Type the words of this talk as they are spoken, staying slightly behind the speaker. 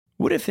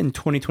What if in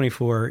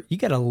 2024, you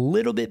got a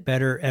little bit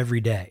better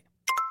every day?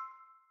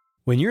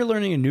 When you're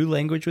learning a new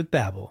language with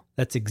Babbel,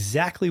 that's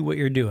exactly what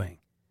you're doing.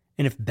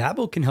 And if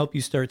Babbel can help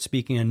you start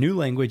speaking a new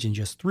language in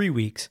just 3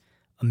 weeks,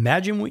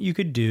 imagine what you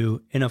could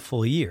do in a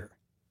full year.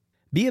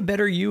 Be a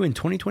better you in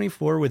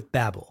 2024 with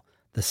Babbel,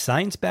 the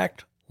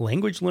science-backed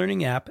language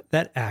learning app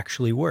that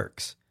actually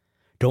works.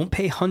 Don't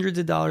pay hundreds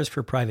of dollars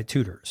for private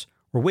tutors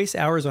or waste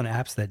hours on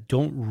apps that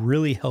don't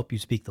really help you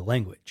speak the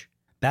language.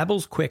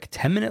 Babbel's quick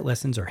 10-minute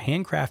lessons are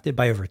handcrafted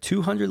by over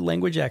 200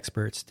 language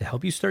experts to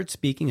help you start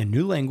speaking a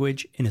new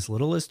language in as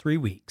little as 3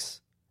 weeks.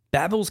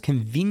 Babbel's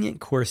convenient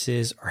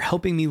courses are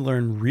helping me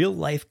learn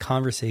real-life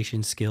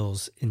conversation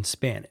skills in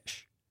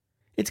Spanish.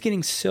 It's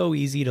getting so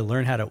easy to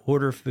learn how to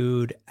order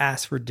food,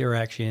 ask for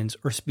directions,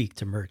 or speak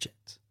to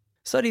merchants.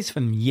 Studies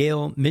from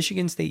Yale,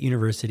 Michigan State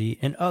University,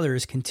 and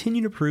others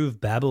continue to prove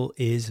Babbel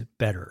is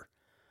better.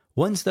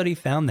 One study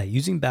found that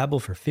using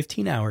Babbel for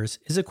 15 hours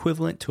is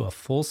equivalent to a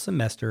full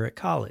semester at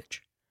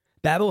college.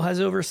 Babbel has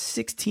over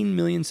 16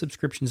 million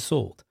subscriptions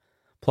sold.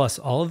 Plus,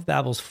 all of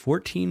Babbel's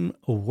 14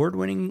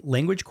 award-winning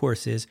language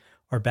courses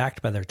are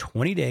backed by their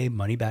 20-day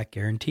money-back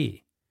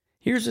guarantee.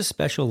 Here's a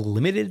special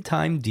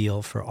limited-time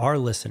deal for our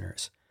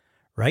listeners.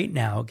 Right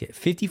now, get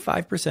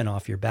 55%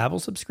 off your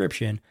Babbel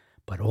subscription,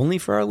 but only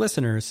for our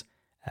listeners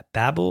at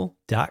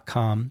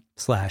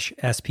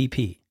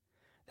babbel.com/SPP.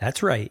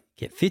 That's right.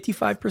 Get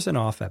 55%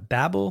 off at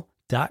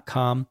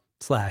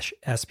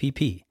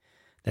babbel.com/SPP.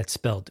 That's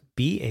spelled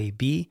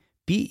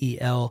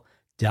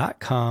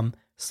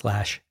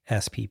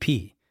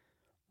BABBEL.com/SPP.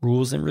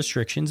 Rules and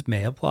restrictions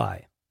may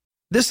apply.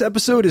 This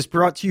episode is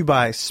brought to you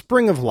by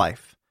Spring of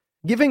Life.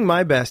 Giving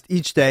my best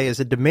each day is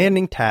a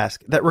demanding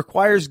task that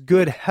requires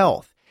good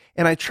health,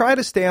 and I try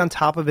to stay on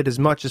top of it as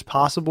much as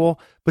possible,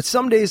 but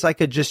some days I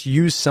could just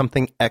use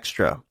something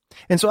extra.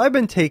 And so I've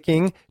been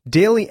taking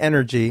Daily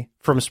Energy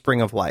from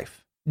Spring of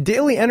Life.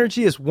 Daily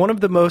Energy is one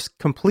of the most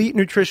complete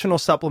nutritional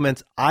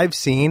supplements I've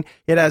seen.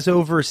 It has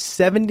over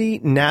 70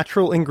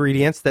 natural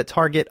ingredients that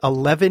target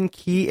 11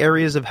 key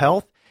areas of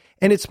health,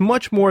 and it's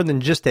much more than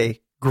just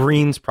a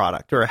greens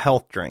product or a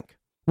health drink.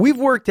 We've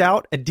worked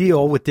out a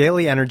deal with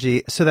Daily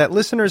Energy so that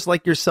listeners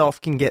like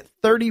yourself can get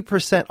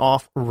 30%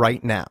 off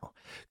right now.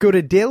 Go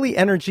to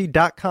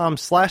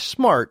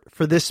dailyenergy.com/smart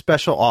for this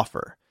special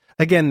offer.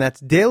 Again, that's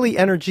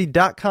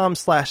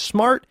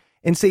dailyenergy.com/smart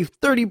and save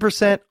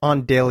 30%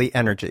 on Daily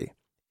Energy.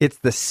 It's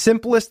the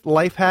simplest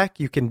life hack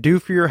you can do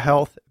for your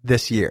health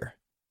this year.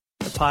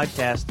 A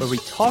podcast where we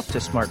talk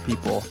to smart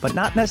people, but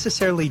not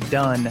necessarily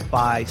done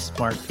by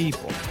smart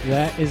people.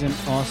 That is an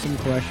awesome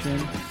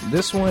question.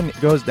 This one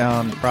goes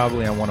down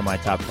probably on one of my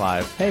top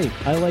 5. Hey,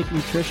 I like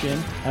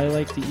nutrition. I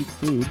like to eat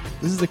food.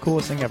 This is the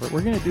coolest thing ever.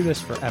 We're going to do this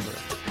forever.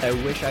 I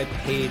wish I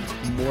paid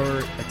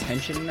more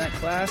attention in that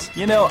class.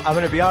 You know, I'm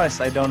going to be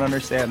honest, I don't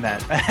understand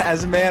that.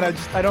 As a man,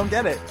 I don't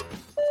get it.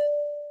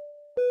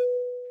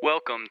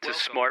 Welcome to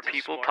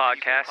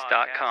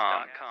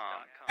smartpeoplepodcast.com.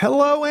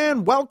 Hello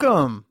and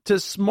welcome to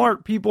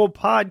Smart People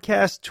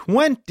Podcast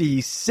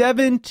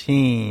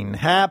 2017.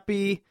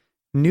 Happy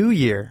New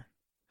Year.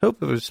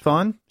 Hope it was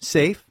fun,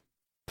 safe,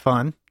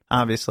 fun,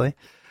 obviously.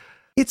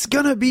 It's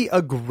going to be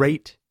a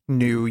great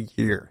new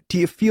year. Do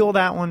you feel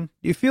that one?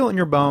 Do you feel it in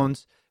your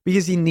bones?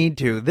 Because you need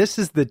to. This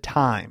is the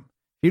time.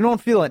 If you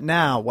don't feel it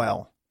now,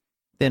 well,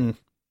 then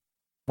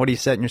what are you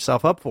setting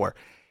yourself up for?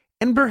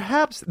 And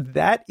perhaps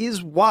that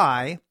is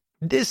why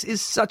this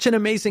is such an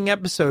amazing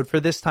episode for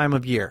this time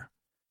of year.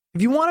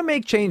 If you want to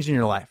make change in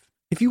your life,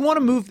 if you want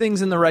to move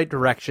things in the right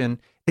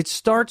direction, it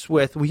starts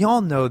with, we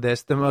all know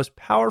this, the most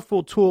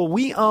powerful tool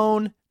we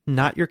own,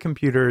 not your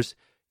computers,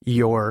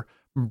 your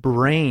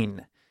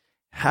brain.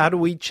 How do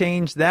we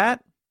change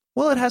that?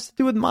 Well, it has to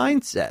do with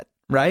mindset,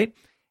 right?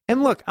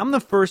 And look, I'm the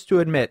first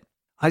to admit,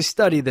 I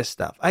study this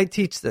stuff, I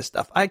teach this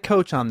stuff, I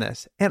coach on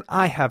this, and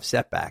I have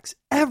setbacks.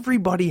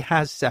 Everybody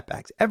has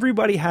setbacks.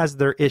 Everybody has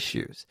their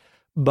issues.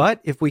 But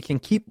if we can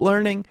keep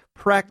learning,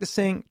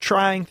 practicing,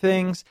 trying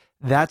things,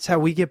 that's how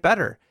we get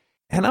better.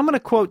 And I'm going to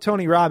quote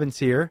Tony Robbins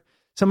here,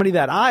 somebody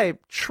that I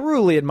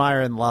truly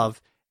admire and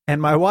love.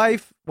 And my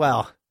wife,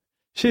 well,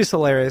 she's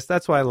hilarious.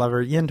 That's why I love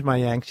her. Yin to my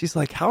yang. She's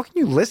like, how can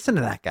you listen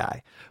to that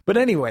guy? But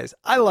anyways,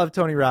 I love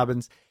Tony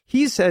Robbins.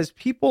 He says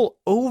people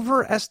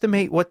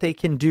overestimate what they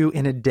can do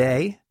in a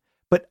day,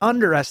 but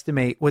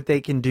underestimate what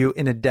they can do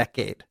in a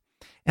decade.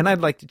 And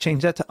I'd like to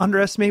change that to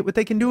underestimate what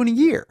they can do in a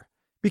year,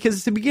 because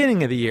it's the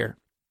beginning of the year.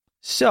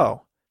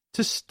 So,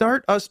 to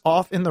start us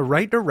off in the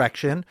right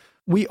direction,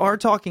 we are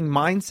talking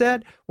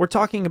mindset. We're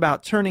talking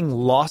about turning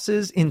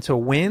losses into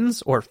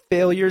wins or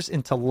failures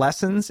into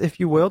lessons, if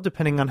you will,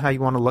 depending on how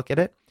you want to look at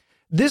it.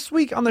 This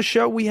week on the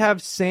show, we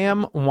have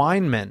Sam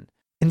Weinman.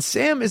 And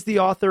Sam is the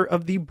author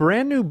of the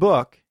brand new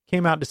book,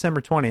 came out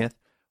December 20th,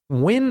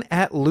 Win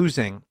at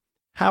Losing,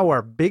 How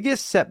Our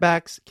Biggest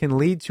Setbacks Can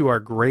Lead to Our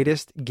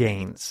Greatest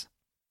Gains.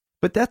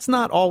 But that's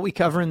not all we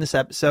cover in this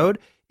episode.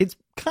 It's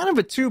kind of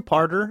a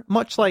two-parter,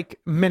 much like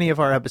many of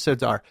our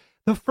episodes are.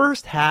 The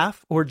first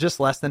half, or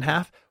just less than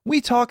half, we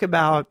talk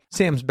about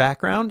Sam's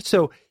background.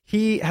 So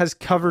He has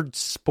covered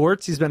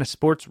sports. He's been a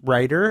sports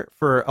writer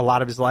for a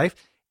lot of his life,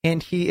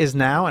 and he is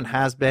now and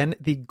has been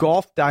the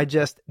Golf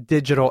Digest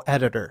digital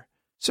editor.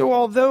 So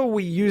although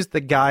we use the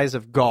guise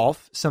of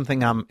golf,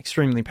 something I'm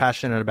extremely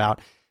passionate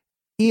about,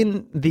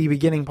 in the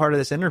beginning part of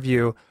this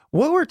interview,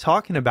 what we're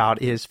talking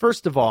about is,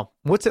 first of all,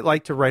 what's it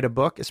like to write a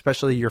book,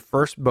 especially your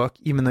first book,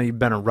 even though you've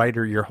been a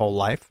writer your whole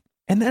life?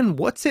 And then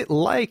what's it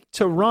like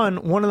to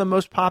run one of the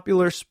most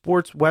popular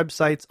sports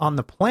websites on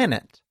the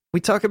planet? We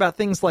talk about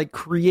things like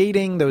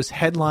creating those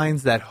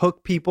headlines that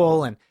hook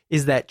people, and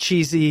is that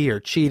cheesy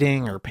or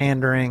cheating or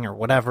pandering or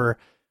whatever?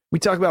 We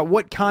talk about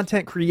what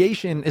content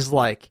creation is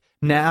like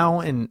now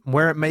and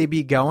where it may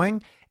be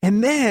going.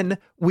 And then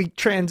we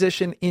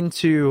transition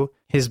into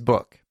his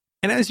book.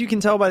 And as you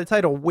can tell by the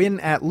title, Win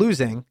at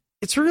Losing,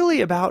 it's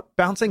really about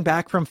bouncing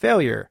back from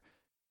failure.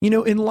 You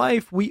know, in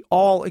life, we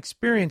all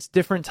experience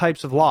different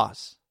types of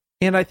loss.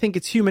 And I think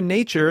it's human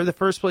nature. The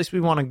first place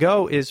we want to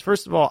go is,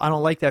 first of all, I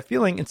don't like that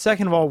feeling. And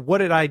second of all, what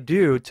did I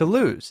do to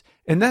lose?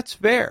 And that's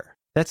fair.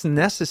 That's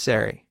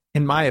necessary,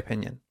 in my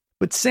opinion.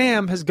 But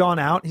Sam has gone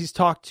out. He's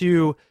talked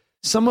to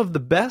some of the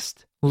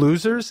best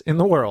losers in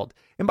the world.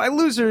 And by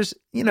losers,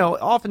 you know,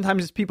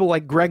 oftentimes it's people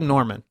like Greg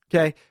Norman,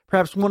 okay?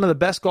 Perhaps one of the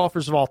best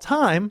golfers of all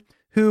time,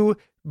 who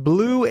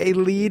blew a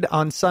lead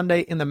on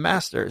Sunday in the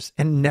Masters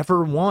and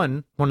never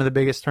won one of the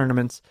biggest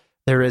tournaments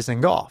there is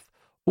in golf.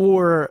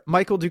 Or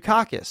Michael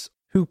Dukakis,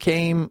 who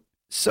came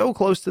so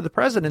close to the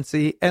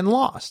presidency and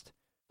lost.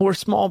 Or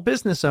small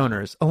business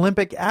owners,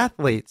 Olympic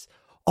athletes,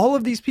 all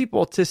of these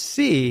people, to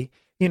see,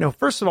 you know,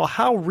 first of all,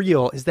 how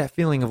real is that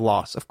feeling of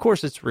loss? Of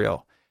course it's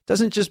real. It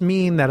doesn't just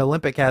mean that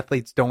Olympic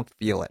athletes don't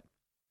feel it.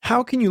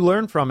 How can you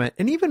learn from it?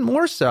 And even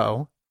more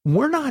so,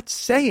 we're not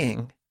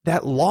saying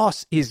that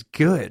loss is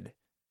good.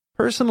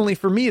 Personally,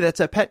 for me,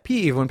 that's a pet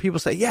peeve when people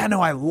say, yeah, no,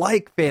 I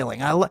like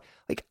failing.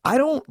 I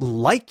don't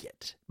like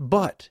it,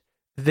 but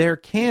there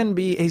can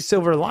be a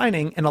silver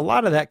lining, and a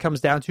lot of that comes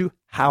down to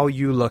how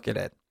you look at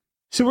it.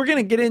 So we're going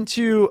to get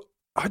into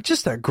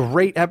just a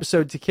great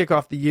episode to kick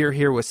off the year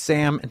here with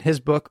Sam and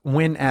his book,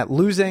 Win at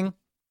Losing.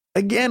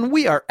 Again,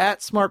 we are at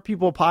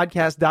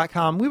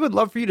smartpeoplepodcast.com. We would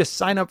love for you to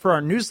sign up for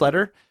our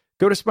newsletter.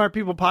 Go to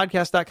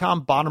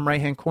smartpeoplepodcast.com, bottom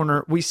right-hand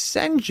corner. We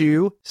send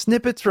you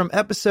snippets from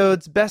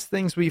episodes, best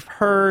things we've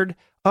heard,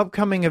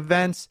 upcoming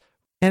events.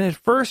 And at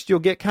first, you'll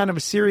get kind of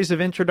a series of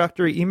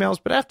introductory emails,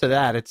 but after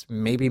that, it's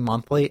maybe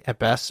monthly at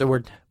best,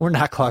 so we're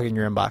not clogging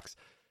your inbox.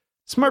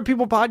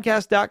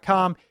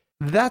 smartpeoplepodcast.com.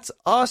 That's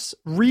us.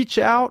 Reach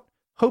out.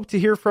 Hope to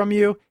hear from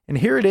you. And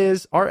here it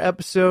is, our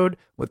episode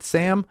with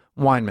Sam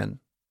Weinman.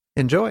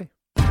 Enjoy.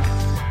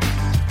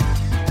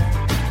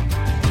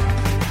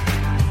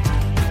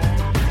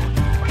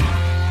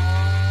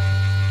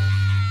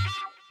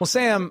 Well,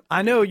 Sam,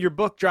 I know your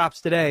book drops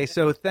today,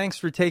 so thanks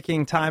for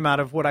taking time out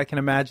of what I can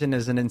imagine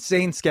is an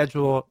insane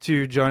schedule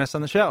to join us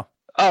on the show.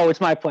 Oh, it's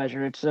my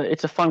pleasure. It's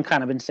a fun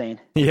kind of insane.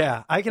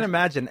 Yeah, I can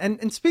imagine.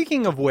 And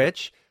speaking of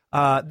which,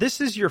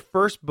 this is your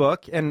first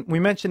book, and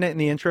we mentioned it in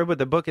the intro, but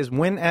the book is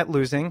Win at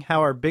Losing,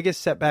 How Our Biggest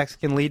Setbacks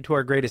Can Lead to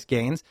Our Greatest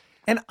Gains.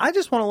 And I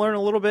just want to learn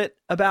a little bit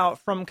about,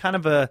 from kind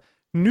of a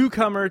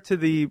newcomer to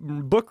the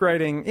book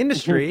writing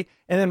industry,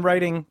 and then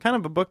writing kind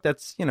of a book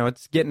that's, you know,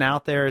 it's getting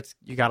out there.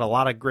 You got a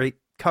lot of great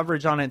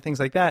coverage on it and things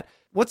like that.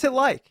 What's it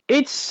like?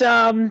 It's,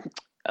 again,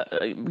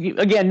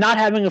 not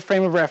having a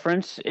frame of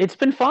reference, it's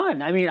been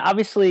fun. I mean,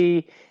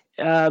 obviously,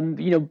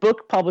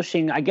 book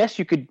publishing, I guess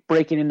you could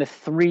break it into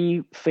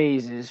three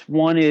phases.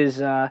 One is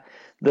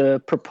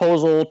the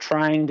proposal,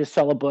 trying to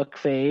sell a book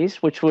phase,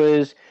 which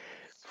was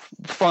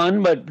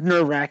fun but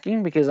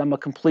nerve-wracking because I'm a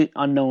complete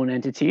unknown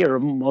entity, or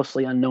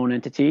mostly unknown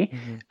entity.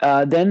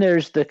 Mm-hmm. Then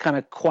there's the kind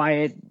of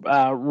quiet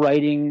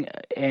writing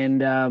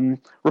and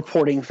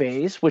reporting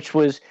phase, which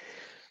was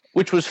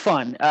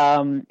fun,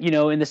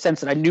 in the sense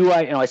that I knew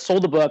I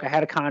sold the book, I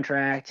had a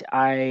contract,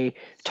 I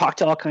talked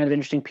to all kinds of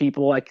interesting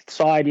people, I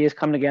saw ideas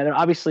come together.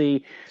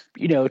 Obviously,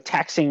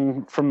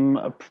 taxing from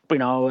a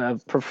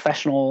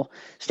professional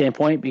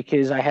standpoint,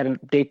 because I have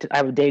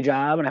a day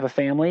job and I have a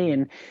family,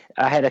 and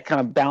I had to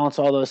kind of balance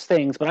all those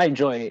things. But I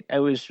enjoyed it. It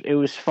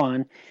was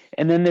fun.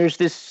 And then there's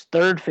this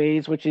third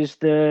phase, which is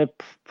the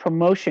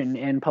promotion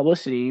and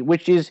publicity,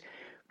 which is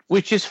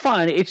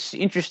fun. It's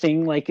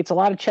interesting. Like, it's a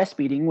lot of chest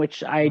beating,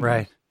 which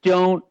I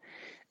don't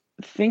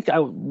think I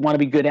want to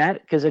be good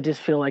at, because I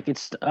just feel like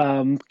it's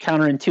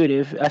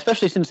counterintuitive,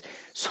 especially since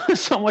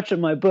so much of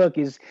my book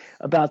is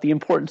about the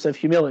importance of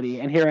humility.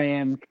 And here I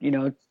am,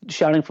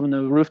 shouting from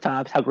the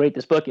rooftops how great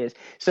this book is.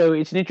 So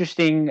it's an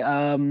interesting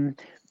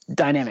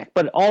dynamic,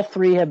 but all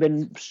three have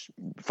been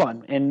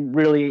fun and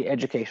really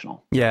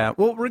educational. Yeah.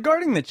 Well,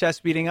 regarding the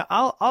chest beating,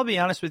 I'll be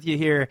honest with you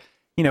here.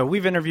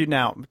 We've interviewed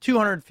now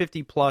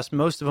 250 plus,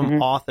 most of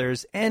them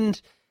authors,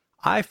 and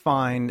I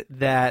find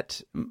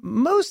that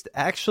most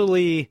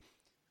actually,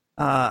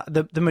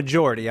 the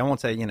majority, I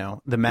won't say,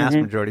 the mass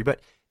majority,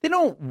 but they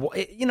don't,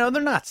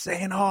 they're not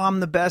saying, "Oh, I'm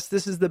the best.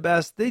 This is the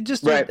best." They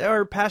just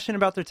are passionate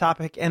about their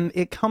topic, and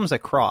it comes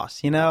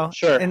across,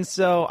 Sure. And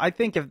so I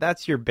think if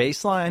that's your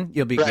baseline,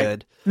 you'll be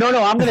good. No,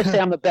 I'm going to say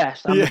I'm the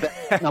best. I'm the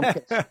best. I'm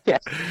pissed.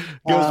 Yes.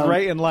 Goes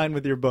right in line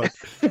with your book.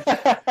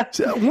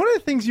 So one of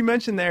the things you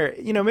mentioned there,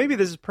 maybe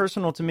this is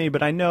personal to me,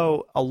 but I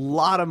know a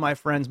lot of my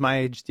friends my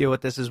age deal with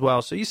this as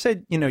well. So you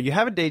said, you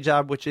have a day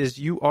job, which is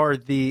you are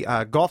the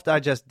Golf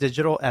Digest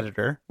digital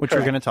editor, which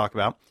we're going to talk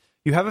about.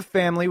 You have a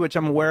family, which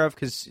I'm aware of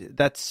because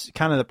that's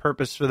kind of the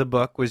purpose for the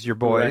book was your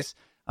boys.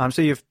 Right.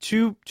 So you have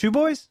two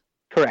boys?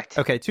 Correct.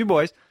 Okay, 2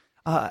 boys.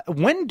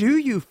 When do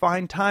you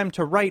find time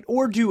to write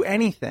or do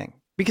anything?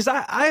 Because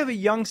I have a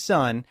young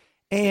son,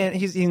 and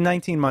he's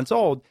 19 months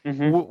old.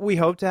 Mm-hmm. We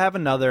hope to have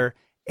another,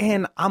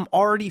 and I'm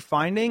already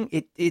finding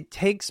it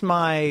takes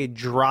my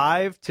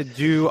drive to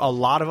do a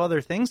lot of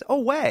other things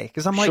away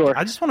because I'm like,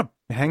 I just want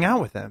to hang out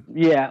with him.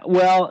 Yeah,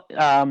 well,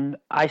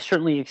 I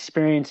certainly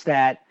experienced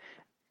that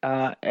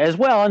as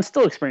well, and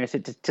still experience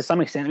it to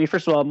some extent. I mean,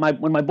 first of all,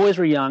 when my boys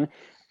were young,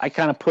 I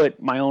kind of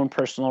put my own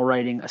personal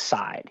writing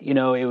aside.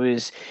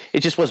 It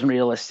just wasn't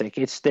realistic.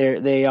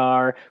 They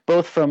are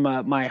both from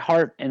my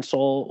heart and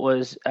soul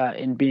was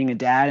in being a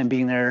dad and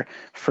being there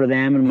for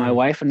them and my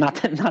wife. And not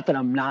that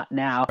I'm not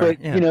now, but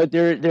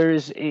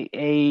there's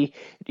a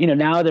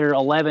now they're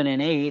 11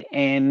 and 8,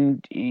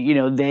 and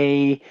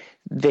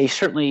they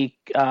certainly,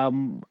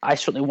 I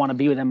certainly want to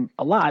be with them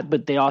a lot,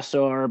 but they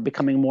also are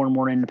becoming more and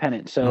more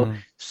independent. So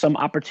some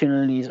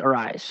opportunities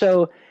arise.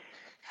 So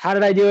how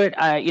did I do it?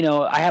 I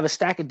have a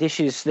stack of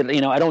dishes that,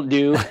 I don't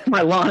do. My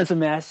lawn is a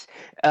mess.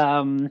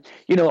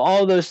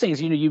 All those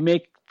things, you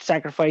make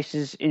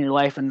sacrifices in your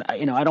life, and,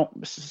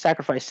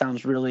 sacrifice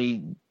sounds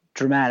really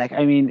dramatic.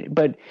 I mean,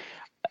 but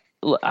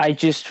I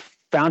just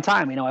found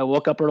time. I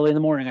woke up early in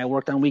the morning. I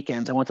worked on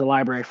weekends. I went to the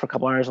library for a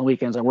couple hours on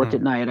weekends. I worked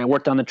at night. I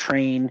worked on the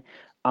train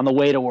on the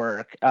way to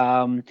work.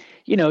 My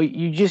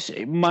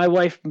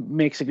wife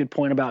makes a good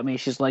point about me.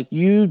 She's like,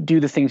 you do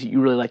the things that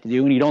you really like to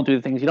do, and you don't do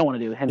the things you don't want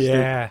to do.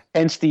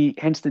 Hence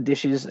the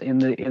dishes in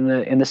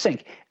the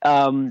sink.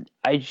 When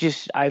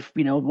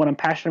I'm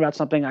passionate about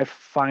something, I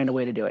find a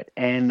way to do it.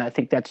 And I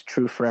think that's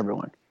true for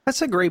everyone.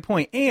 That's a great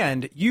point.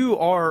 And you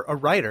are a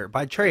writer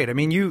by trade. I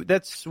mean,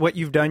 that's what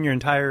you've done your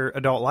entire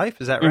adult life.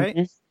 Is that right?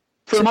 Mm-hmm.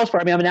 For the most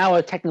part. I mean, I'm now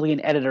technically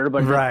an editor,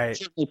 but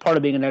certainly part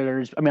of being an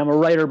editor is, I'm a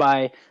writer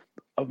by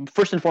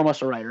first and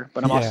foremost a writer,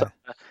 but I'm also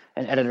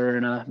an editor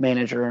and a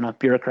manager and a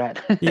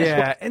bureaucrat.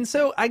 Yeah. And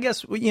so I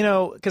guess,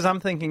 because I'm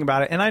thinking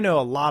about it, and I know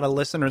a lot of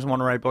listeners want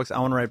to write books, I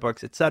want to write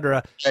books,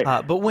 etc.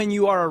 Right. But when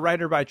you are a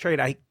writer by trade,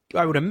 I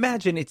would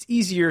imagine it's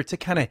easier to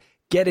kind of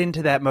get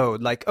into that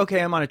mode. Like,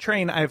 okay, I'm on a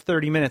train, I have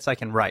 30 minutes, I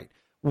can write.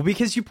 Well,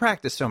 because you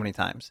practice so many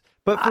times.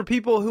 But for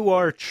people who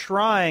are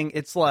trying,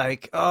 it's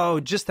like,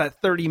 just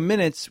that 30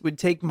 minutes would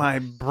take my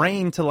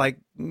brain to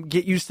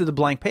get used to the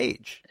blank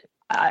page.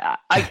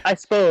 I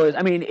suppose.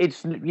 I mean,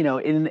 it's,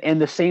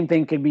 and the same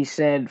thing could be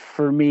said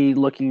for me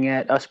looking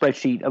at a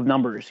spreadsheet of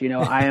numbers.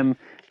 I am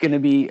going to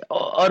be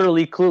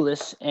utterly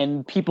clueless,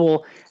 and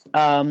people,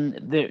 I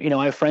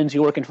have friends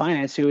who work in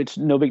finance who it's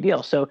no big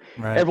deal. So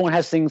everyone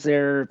has things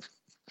they're,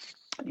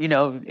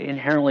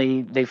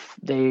 inherently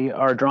they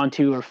are drawn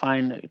to or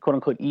find quote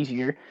unquote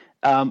easier.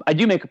 I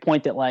do make a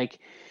point that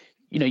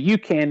you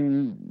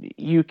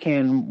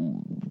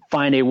can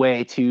find a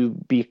way to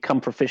become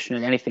proficient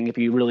in anything if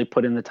you really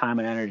put in the time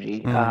and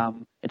energy.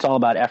 It's all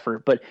about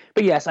effort. But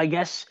yes, I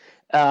guess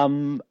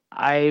I'm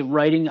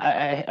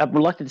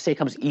reluctant to say it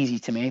comes easy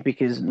to me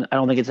because I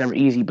don't think it's ever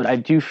easy, but I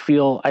do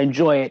feel I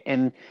enjoy it.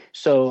 And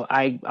so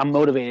I'm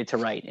motivated to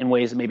write in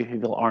ways that maybe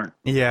people aren't.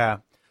 Yeah.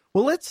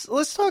 Well,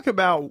 let's talk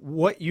about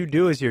what you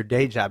do as your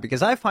day job,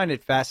 because I find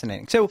it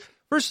fascinating. So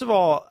first of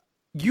all,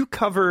 you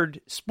covered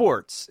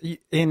sports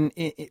in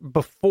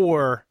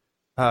before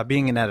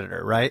being an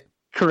editor, right?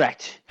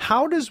 Correct.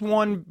 How does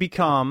one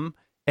become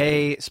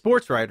a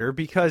sports writer?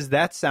 Because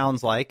that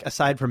sounds like,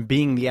 aside from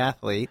being the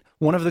athlete,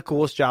 one of the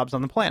coolest jobs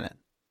on the planet.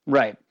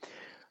 Right.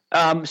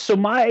 So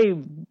my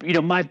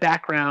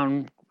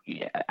background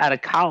out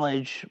of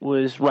college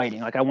was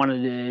writing. I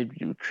wanted to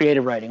do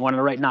creative writing, wanted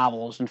to write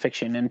novels and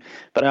fiction,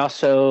 but I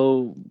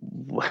also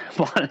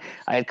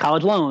I had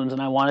college loans,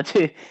 and I wanted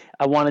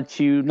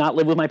to not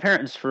live with my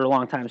parents for a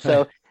long time.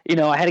 So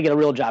I had to get a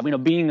real job.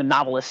 Being a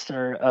novelist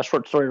or a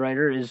short story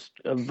writer is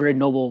a very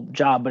noble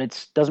job, but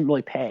it doesn't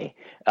really pay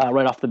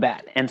right off the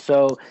bat. And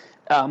so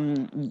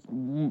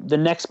the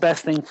next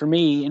best thing for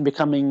me in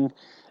becoming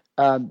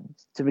a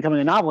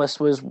novelist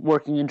was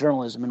working in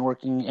journalism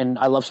and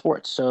I love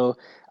sports. So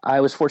I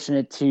was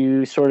fortunate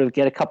to sort of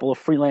get a couple of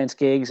freelance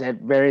gigs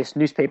at various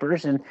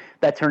newspapers, and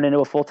that turned into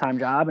a full-time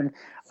job. And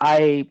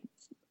I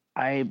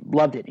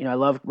loved it. I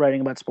loved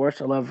writing about sports.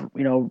 I love,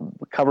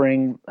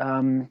 covering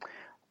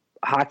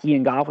hockey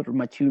and golf, which were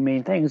my two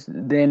main things.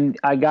 Then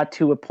I got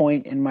to a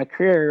point in my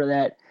career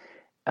that,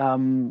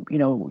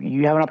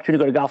 you have an opportunity to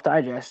go to Golf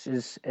Digest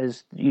is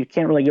you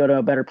can't really go to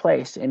a better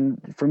place.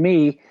 And for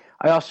me,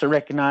 I also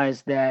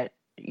recognize that,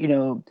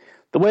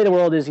 the way the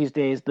world is these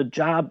days,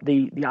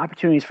 the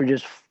opportunities for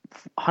just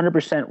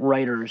 100%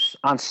 writers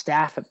on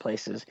staff at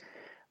places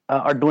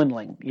are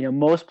dwindling.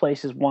 Most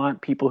places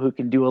want people who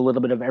can do a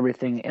little bit of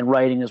everything, and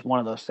writing is one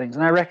of those things.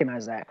 And I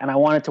recognize that. And I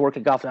wanted to work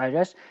at Golf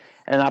Digest,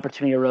 and an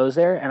opportunity arose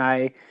there.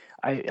 And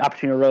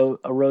opportunity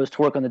arose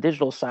to work on the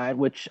digital side,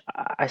 which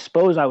I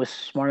suppose I was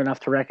smart enough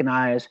to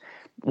recognize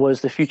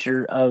was the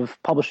future of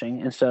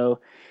publishing. And so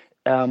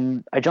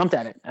I jumped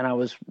at it, and I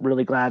was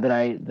really glad that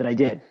I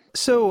did.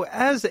 So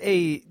as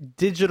a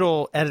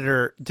digital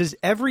editor, does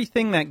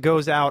everything that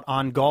goes out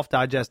on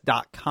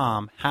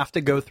golfdigest.com have to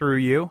go through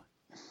you?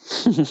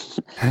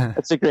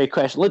 That's a great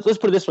question. Let's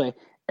put it this way.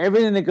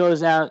 Everything that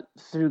goes out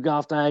through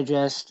Golf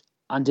Digest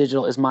on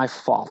digital is my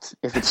fault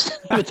if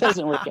it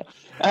doesn't work out.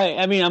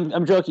 I mean,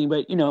 I'm joking,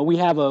 but we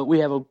have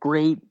a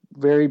great,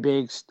 very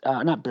big,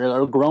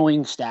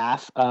 growing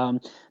staff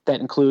that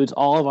includes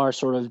all of our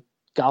sort of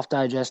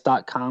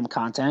golfdigest.com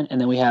content,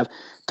 and then we have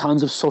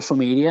tons of social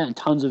media and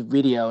tons of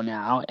video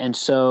now. And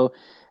so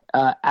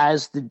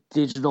as the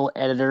digital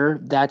editor,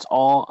 that's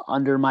all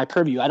under my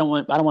purview. I don't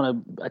want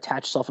to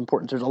attach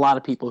self-importance. There's a lot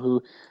of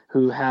people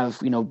who have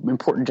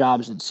important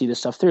jobs that see this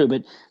stuff through,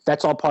 but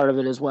that's all part of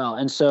it as well.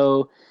 And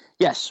so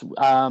yes,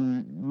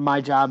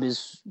 my job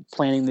is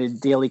planning the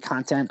daily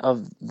content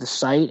of the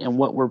site and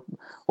what we're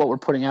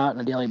putting out on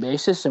a daily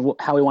basis, and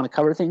how we want to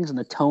cover things and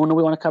the tone that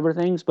we want to cover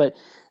things. But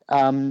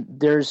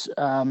there's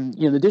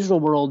the digital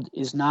world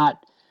is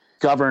not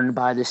governed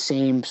by the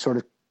same sort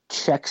of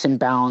checks and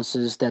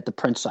balances that the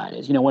print side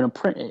is. When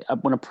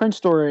a print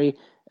story,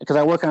 because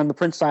I work on the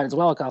print side as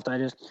well at Golf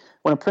Digest,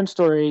 when a print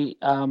story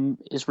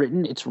is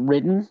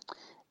written,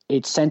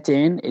 it's sent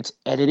in, it's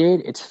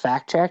edited, it's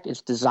fact-checked,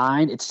 it's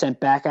designed, it's sent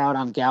back out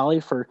on Galley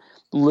for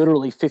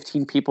literally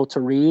 15 people to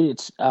read.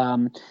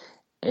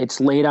 It's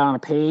laid out on a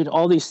page.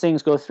 All these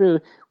things go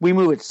through. We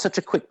move at such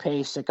a quick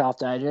pace at Golf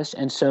Digest,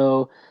 and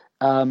so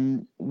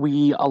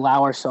we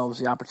allow ourselves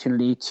the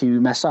opportunity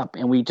to mess up.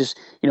 And we just,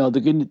 the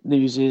good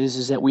news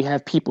is that we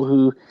have people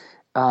who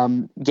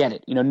get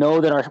it, know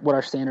that what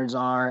our standards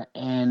are,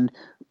 and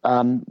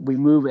we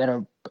move at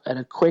a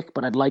quick,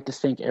 but I'd like to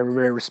think a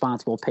very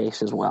responsible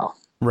pace as well.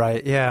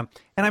 Right. Yeah.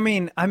 And I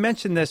mean, I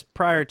mentioned this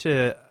prior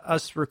to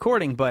us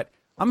recording, but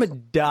I'm a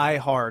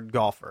diehard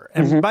golfer.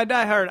 And by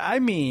diehard, I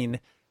mean,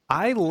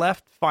 I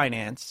left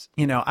finance.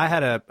 I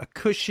had a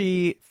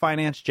cushy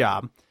finance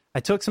job. I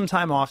took some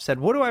time off, said,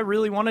 what do I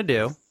really want to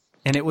do?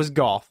 And it was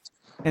golf.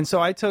 And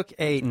so I took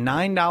a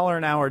 $9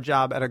 an hour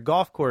job at a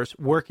golf course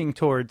working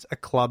towards a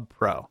club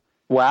pro.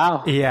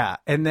 Wow. Yeah.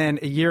 And then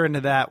a year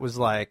into that was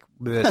like,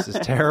 this is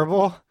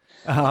terrible.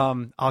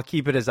 I'll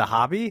keep it as a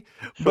hobby.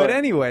 Sure. But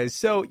anyways,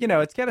 so,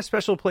 it's got a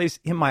special place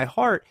in my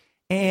heart.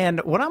 And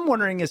what I'm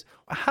wondering is,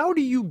 how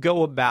do you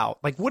go about,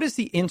 what is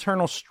the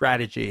internal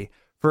strategy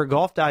for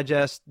Golf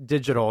Digest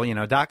Digital,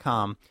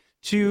 .com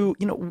to,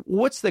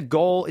 what's the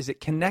goal? Is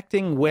it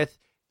connecting with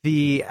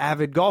the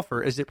avid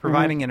golfer? Is it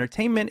providing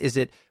entertainment? Is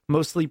it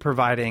mostly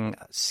providing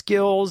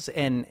skills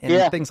and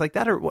things like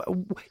that? Or,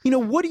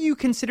 what do you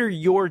consider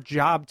your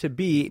job to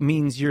be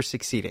means you're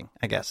succeeding,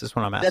 I guess is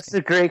what I'm asking. That's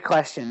a great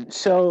question.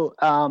 So,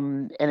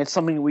 and it's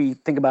something we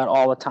think about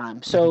all the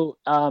time. So,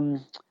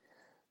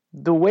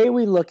 the way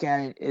we look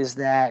at it is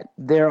that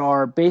there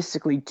are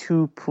basically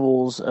two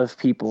pools of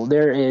people.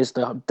 There is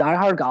the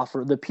diehard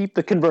golfer, the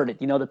converted,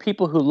 the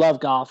people who love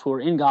golf, who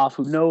are in golf,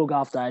 who know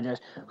Golf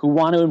Digest, who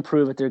want to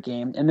improve at their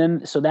game. And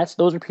then, so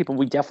those are people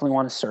we definitely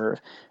want to serve,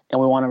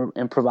 and we want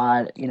to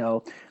provide,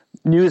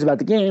 news about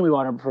the game. We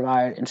want to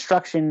provide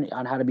instruction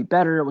on how to be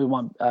better. We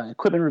want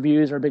equipment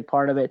reviews are a big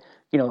part of it.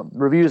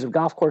 Reviews of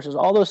golf courses,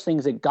 all those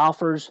things that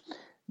golfers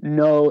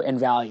know and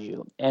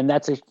value. And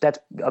that's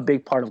a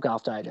big part of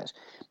Golf Digest.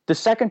 The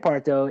second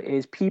part, though,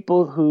 is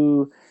people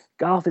who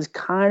golf is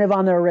kind of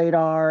on their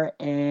radar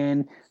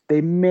and they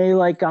may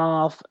like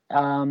golf,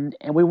 and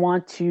we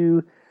want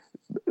to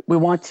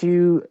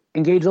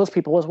engage those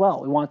people as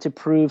well. We want to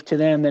prove to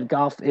them that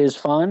golf is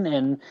fun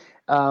and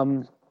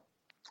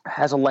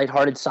has a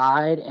lighthearted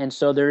side, and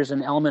so there's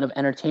an element of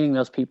entertaining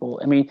those people.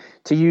 I mean,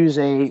 to use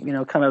a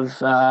kind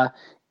of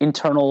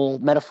internal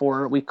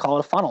metaphor, we call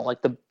it a funnel.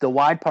 Like the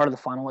wide part of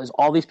the funnel is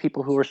all these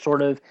people who are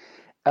sort of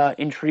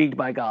intrigued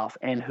by golf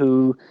and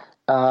who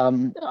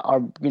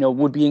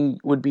would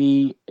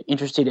be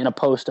interested in a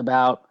post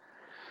about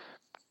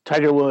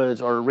Tiger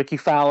Woods or Ricky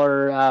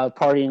Fowler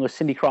partying with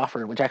Cindy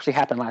Crawford, which actually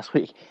happened last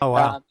week. Oh,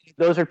 wow.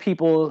 Those are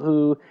people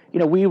who,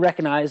 we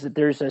recognize that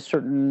there's a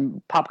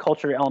certain pop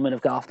culture element of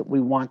golf that we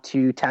want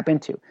to tap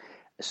into.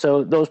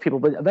 So those people,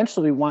 but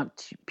eventually we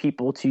want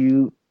people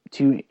to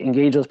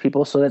engage those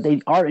people so that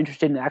they are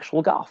interested in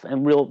actual golf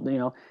and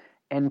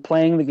and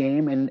playing the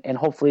game and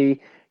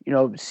hopefully,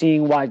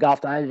 seeing why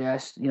Golf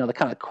Digest, the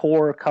kind of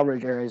core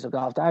coverage areas of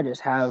Golf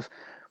Digest have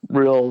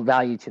real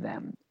value to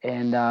them.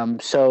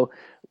 And so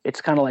it's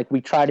kind of like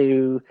we try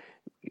to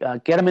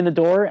get them in the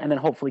door and then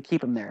hopefully keep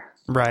them there.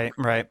 Right,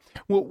 right.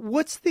 Well,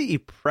 what's the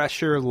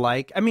pressure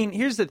like? I mean,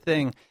 here's the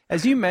thing.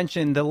 As you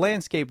mentioned, the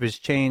landscape has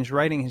changed.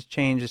 Writing has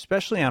changed,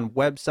 especially on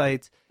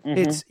websites.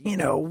 It's,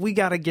 we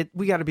got to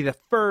be the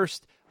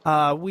first.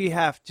 We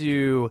have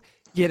to,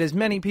 get as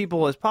many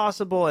people as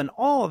possible and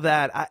all of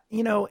that.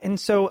 And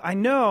so I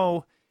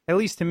know, at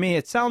least to me,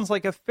 it sounds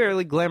like a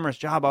fairly glamorous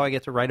job. I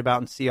get to write about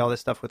and see all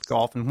this stuff with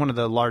golf and one of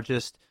the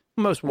largest,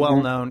 most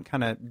well-known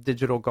kind of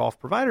digital golf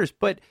providers.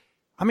 But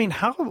I mean,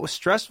 how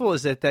stressful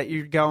is it that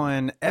you're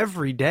going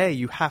every day?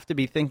 You have to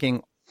be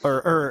thinking,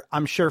 or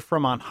I'm sure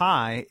from on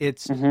high,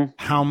 it's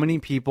how many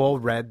people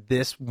read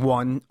this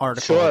one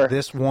article,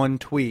 this one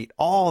tweet,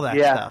 all that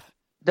stuff.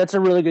 That's a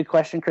really good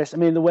question, Chris. I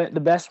mean,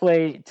 the best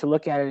way to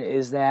look at it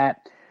is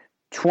that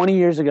 20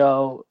 years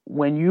ago,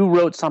 when you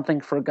wrote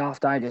something for Golf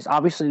Digest,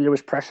 obviously there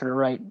was pressure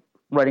to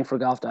writing for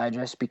Golf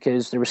Digest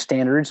because there were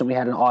standards and we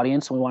had an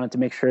audience and we wanted to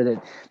make sure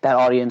that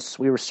audience,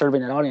 we were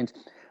serving that audience.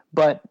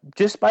 But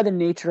just by the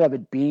nature of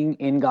it being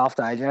in Golf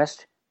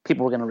Digest,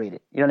 people were going to read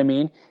it. You know what I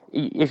mean?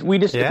 If we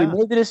made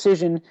the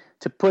decision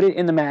to put it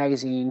in the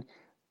magazine,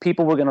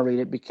 people were going to read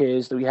it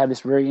because we have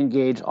this very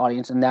engaged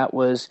audience, and that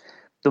was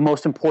the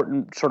most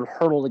important sort of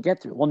hurdle to get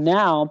through. Well,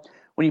 now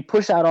when you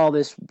push out all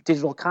this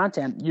digital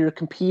content, you're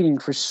competing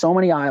for so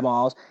many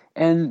eyeballs,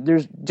 and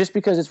there's just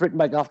because it's written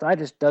by Golf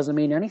Digest doesn't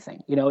mean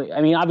anything. You know,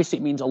 I mean, obviously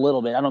it means a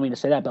little bit. I don't mean to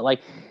say that, but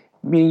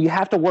you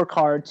have to work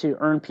hard to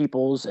earn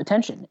people's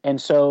attention,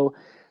 and so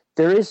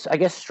there is, I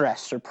guess,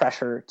 stress or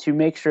pressure to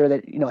make sure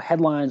that,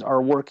 headlines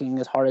are working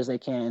as hard as they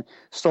can,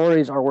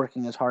 stories are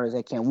working as hard as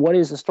they can. What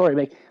is the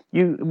story?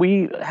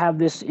 We have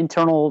this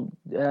internal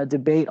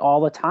debate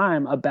all the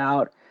time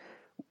about,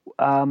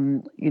 I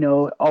want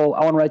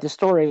to write this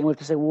story, and we have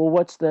to say, well,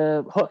 what's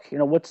the hook?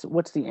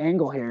 What's the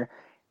angle here?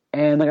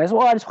 And the guy says,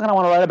 well, I just kind of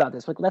want to write about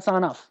this. That's not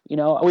enough.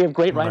 We have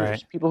great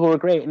writers, people who are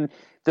great, and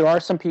there are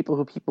some people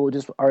who people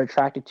just are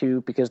attracted to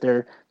because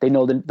they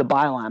know the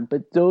byline.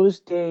 But those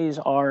days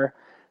are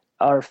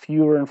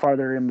fewer and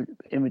farther in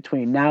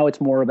between. Now it's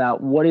more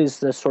about what is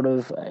the sort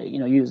of,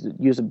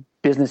 use a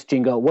business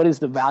jingo, what is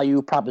the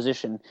value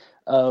proposition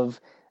of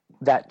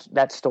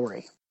that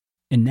story?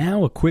 And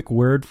now a quick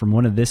word from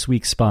one of this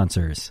week's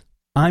sponsors.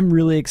 I'm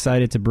really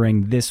excited to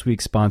bring this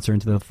week's sponsor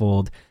into the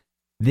fold.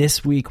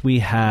 This week we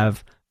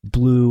have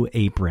Blue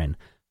Apron.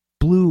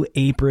 Blue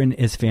Apron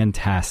is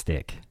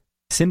fantastic.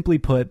 Simply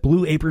put,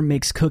 Blue Apron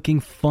makes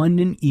cooking fun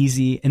and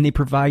easy, and they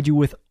provide you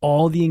with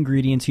all the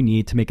ingredients you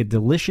need to make a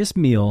delicious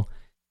meal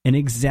in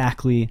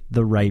exactly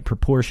the right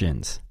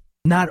proportions.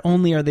 Not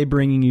only are they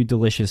bringing you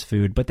delicious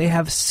food, but they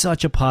have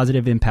such a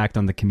positive impact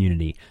on the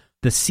community.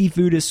 The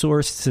seafood is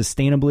sourced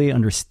sustainably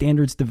under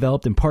standards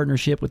developed in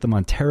partnership with the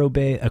Montero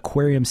Bay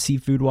Aquarium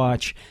Seafood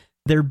Watch.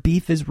 Their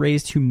beef is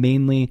raised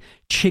humanely,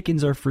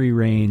 chickens are free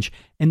range,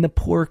 and the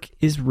pork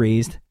is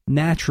raised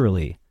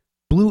naturally.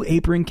 Blue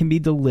Apron can be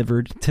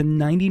delivered to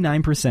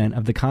 99%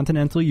 of the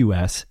continental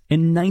U.S.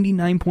 and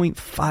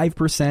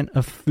 99.5%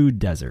 of food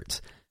deserts.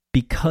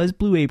 Because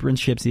Blue Apron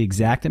ships the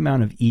exact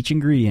amount of each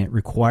ingredient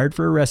required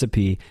for a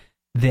recipe,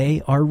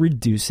 they are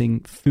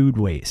reducing food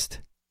waste.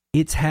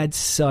 It's had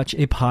such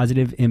a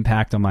positive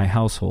impact on my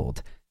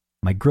household.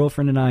 My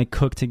girlfriend and I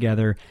cook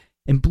together,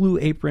 and Blue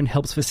Apron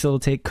helps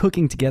facilitate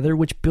cooking together,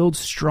 which builds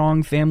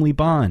strong family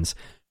bonds.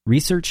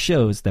 Research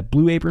shows that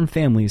Blue Apron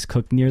families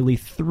cook nearly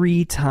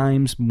 3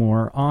 times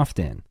more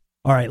often.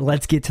 All right,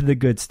 let's get to the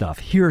good stuff.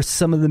 Here are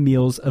some of the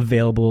meals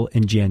available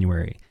in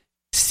January.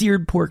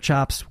 Seared pork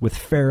chops with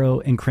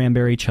farro and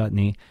cranberry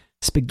chutney,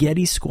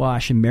 spaghetti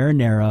squash and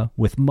marinara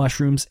with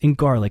mushrooms and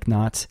garlic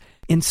knots,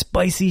 and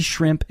spicy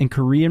shrimp and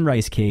Korean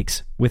rice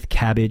cakes with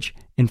cabbage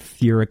and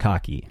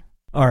furikake.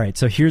 All right,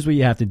 so here's what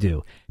you have to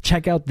do.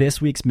 Check out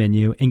this week's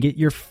menu and get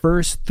your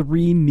first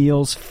 3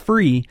 meals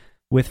free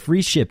with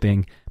free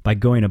shipping by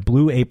going to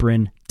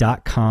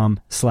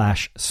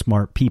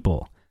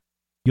blueapron.com/smartpeople.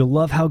 You'll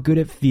love how good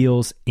it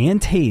feels and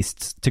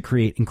tastes to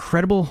create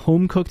incredible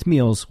home-cooked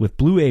meals with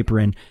Blue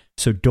Apron,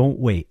 so don't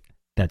wait.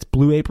 That's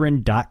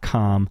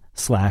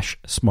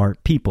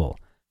blueapron.com/smartpeople.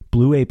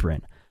 Blue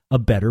Apron, a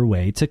better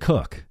way to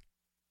cook.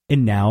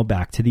 And now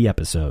back to the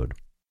episode.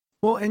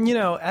 Well, and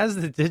as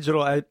the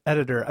digital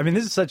editor, I mean,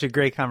 this is such a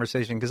great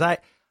conversation because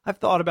I've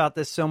thought about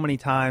this so many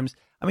times.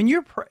 I mean,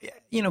 you're,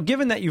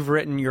 given that you've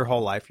written your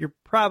whole life, you're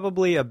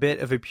probably a bit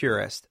of a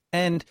purist,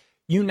 and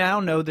you now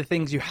know the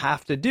things you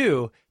have to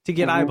do to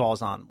get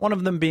eyeballs on. One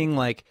of them being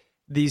like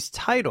these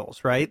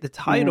titles, right? The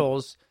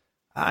titles,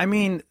 I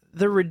mean,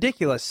 they're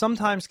ridiculous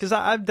sometimes because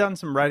I've done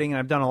some writing and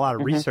I've done a lot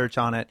of research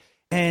on it.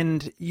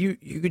 And you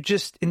could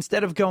just,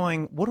 instead of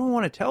going, what do I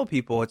want to tell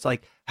people? It's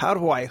like, how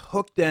do I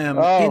hook them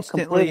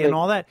instantly completely. And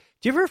all that?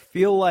 Do you ever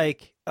feel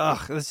like,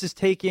 this is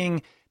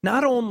taking,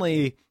 not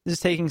only this is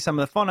taking some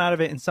of the fun out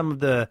of it and some of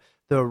the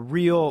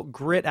real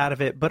grit out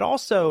of it, but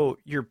also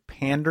you're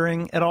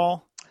pandering at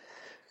all?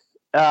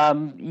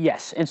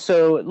 Yes. And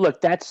so,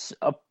 look, that's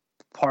a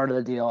part of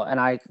the deal,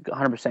 and I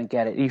 100%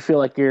 get it. You feel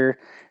like you're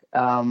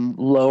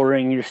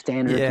lowering your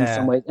standards in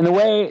some ways. And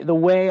the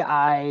way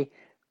I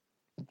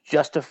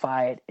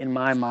justify it in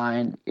my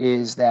mind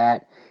is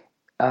that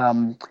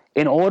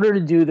in order to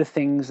do the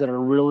things that are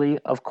really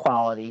of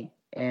quality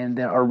and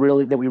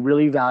that we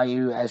really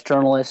value as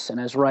journalists and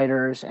as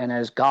writers and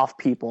as golf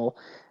people,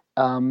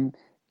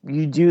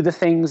 you do the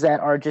things that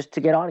are just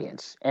to get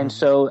audience. And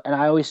and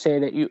I always say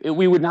that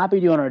we would not be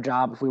doing our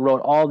job if we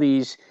wrote all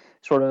these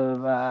sort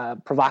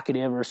of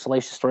provocative or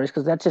salacious stories,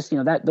 because that's just,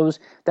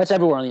 that's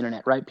everywhere on the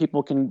internet, right?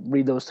 People can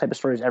read those type of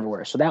stories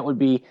everywhere. So that would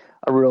be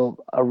a real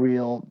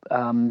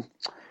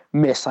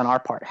miss on our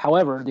part.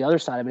 However, the other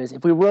side of it is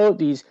if we wrote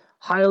these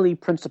highly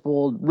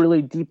principled,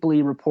 really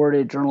deeply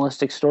reported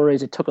journalistic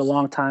stories that took a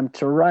long time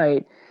to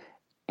write,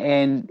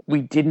 and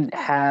we didn't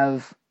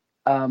have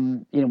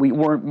we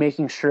weren't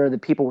making sure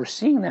that people were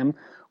seeing them,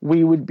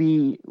 we would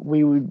be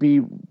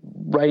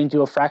writing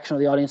to a fraction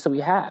of the audience that we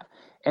have.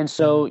 And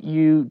so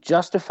you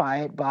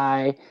justify it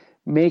by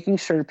making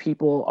sure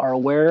people are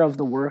aware of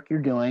the work you're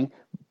doing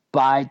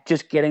by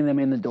just getting them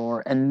in the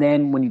door. And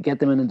then when you get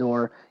them in the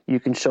door, you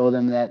can show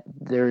them that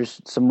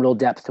there's some real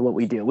depth to what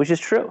we do, which is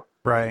true.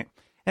 Right.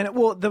 And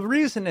well, the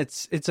reason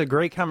it's a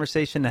great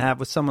conversation to have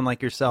with someone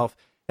like yourself,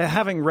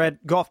 having read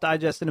Golf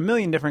Digest and a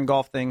million different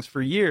golf things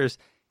for years,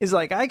 is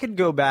like I could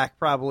go back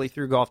probably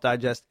through Golf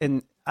Digest,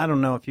 and I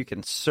don't know if you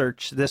can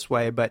search this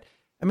way, but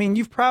I mean,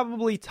 you've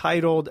probably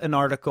titled an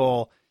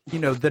article, the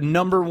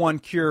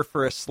 #1 cure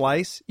for a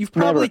slice. You've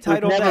probably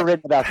titled never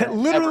written about that.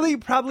 Literally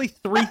probably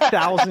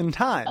 3,000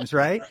 times,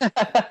 right?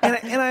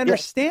 And I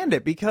understand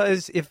it,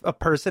 because if a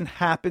person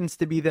happens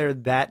to be there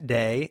that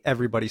day,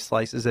 everybody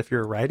slices if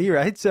you're a righty,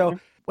 right? So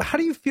how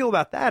do you feel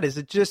about that? Is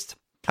it just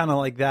kind of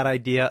like that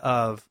idea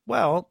of,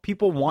 well,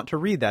 people want to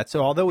read that. So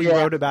although we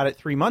wrote about it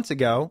 3 months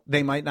ago,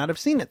 they might not have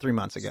seen it 3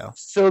 months ago.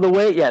 So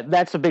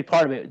that's a big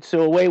part of it.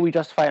 So a way we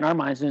justify it in our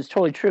minds, and it's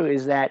totally true,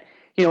 is that,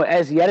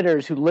 as the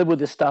editors who live with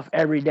this stuff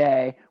every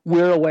day,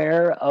 we're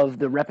aware of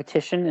the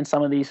repetition in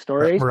some of these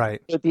stories.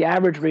 Right. But the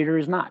average reader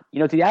is not.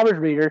 To the average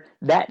reader,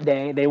 that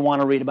day, they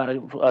want to read about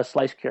a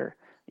slice cure.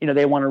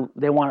 They want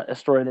a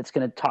story that's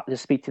going to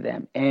speak to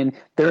them. And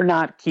they're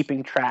not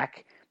keeping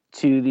track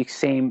to the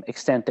same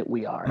extent that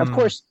we are. Of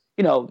course,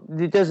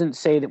 it doesn't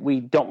say that we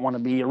don't want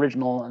to be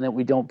original and that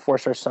we don't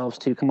force ourselves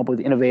to come up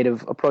with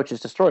innovative approaches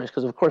to stories,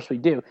 because of course we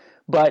do.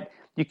 But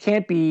you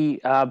can't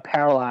be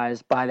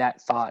paralyzed by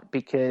that thought,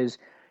 because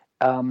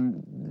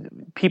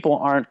people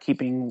aren't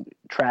keeping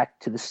track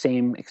to the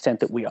same extent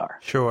that we are.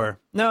 Sure.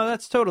 No,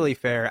 that's totally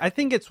fair. I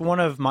think it's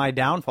one of my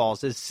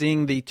downfalls is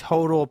seeing the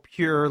total,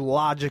 pure,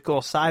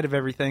 logical side of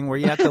everything, where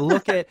you have to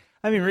look at,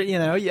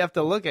 you have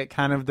to look at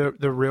kind of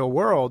the real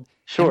world.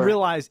 Sure. And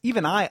realize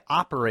even I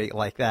operate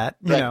like that.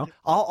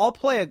 I'll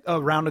play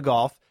a round of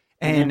golf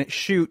and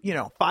shoot,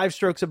 5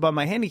 strokes above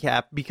my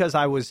handicap because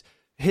I was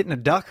hitting a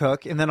duck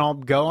hook, and then I'll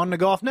go on to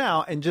Golf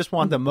Now and just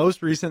want the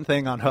most recent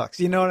thing on hooks.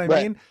 You know what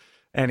I mean?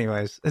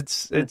 Anyways,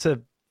 it's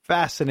a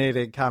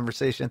fascinating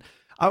conversation.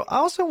 I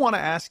also want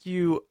to ask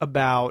you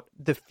about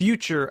the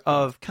future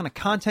of kind of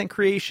content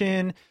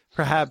creation,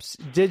 perhaps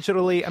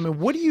digitally. I mean,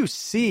 what do you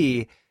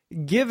see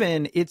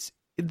given it's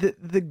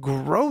the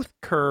growth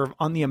curve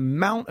on the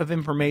amount of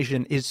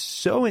information is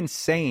so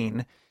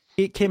insane?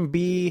 It can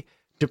be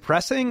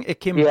depressing. It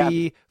can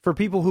be for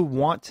people who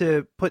want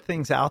to put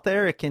things out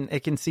there. It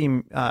can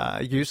seem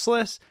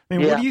useless. I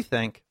mean, what do you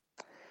think?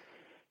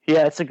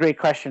 Yeah, it's a great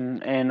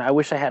question, and I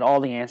wish I had all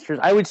the answers.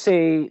 I would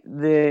say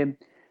the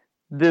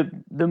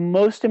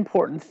most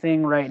important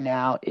thing right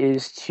now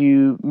is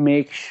to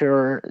make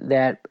sure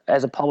that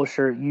as a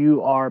publisher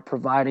you are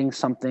providing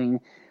something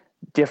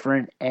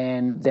different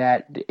and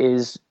that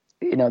is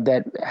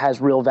that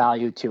has real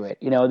value to it.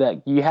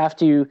 That you have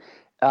to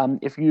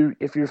if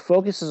your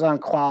focus is on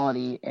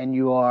quality and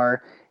you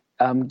are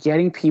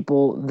getting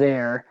people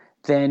there,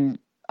 then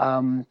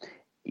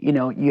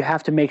you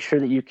have to make sure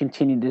that you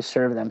continue to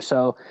serve them.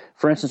 So,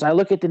 for instance, I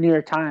look at the New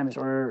York Times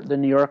or the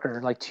New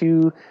Yorker, like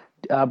two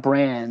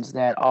brands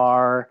that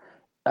are,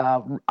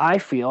 I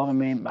feel,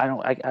 I'm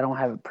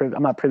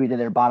not privy to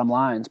their bottom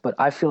lines, but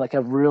I feel like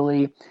have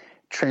really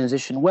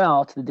transitioned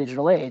well to the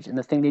digital age. And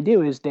the thing they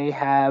do is they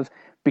have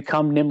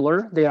become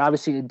nimbler. They're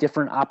obviously a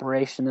different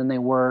operation than they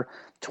were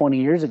 20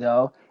 years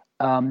ago,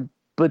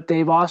 but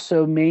they've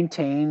also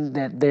maintained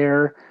that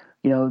their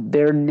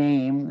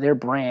name, their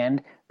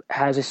brand,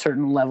 has a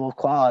certain level of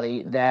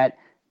quality that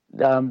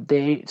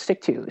they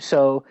stick to.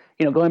 So,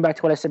 going back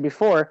to what I said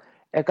before,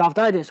 at Golf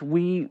Digest,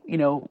 we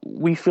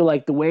feel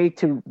like the way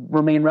to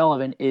remain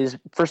relevant is,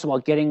 first of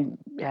all,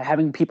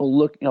 having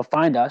people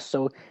find us.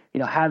 So,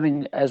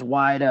 having as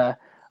wide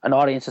an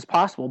audience as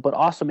possible, but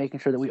also making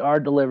sure that we are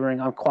delivering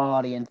on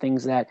quality and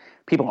things that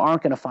people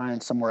aren't going to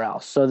find somewhere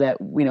else. So that,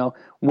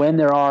 when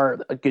there are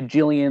a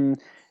gajillion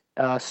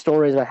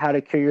stories about how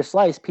to cure your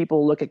slice,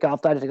 people look at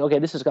Golf Digest and go, okay,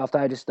 this is Golf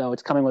Digest, though.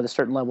 It's coming with a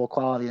certain level of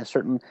quality and a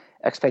certain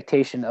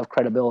expectation of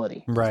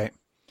credibility. Right.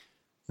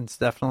 It's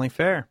definitely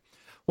fair.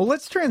 Well,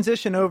 let's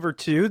transition over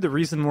to the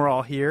reason we're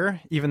all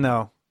here, even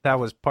though that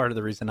was part of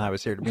the reason I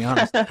was here, to be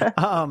honest.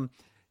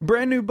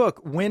 Brand new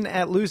book, Win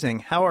at Losing,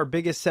 How Our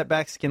Biggest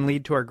Setbacks Can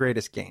Lead to Our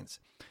Greatest Gains.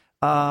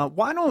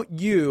 Why don't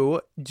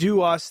you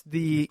do us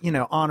the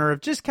honor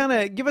of just kind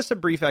of give us a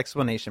brief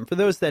explanation for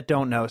those that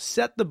don't know,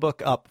 set the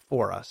book up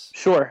for us.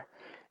 Sure.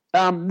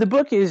 The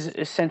book is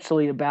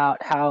essentially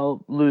about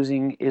how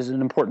losing is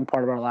an important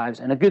part of our lives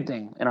and a good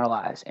thing in our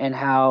lives, and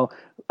how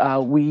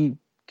we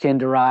can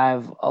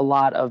derive a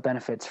lot of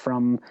benefits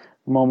from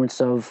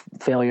moments of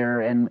failure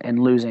and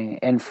losing.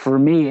 And for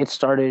me, it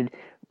started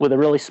with a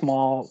really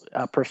small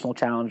personal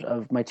challenge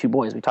of my two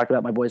boys. We talked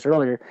about my boys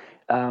earlier.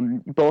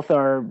 Both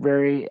are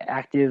very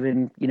active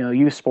in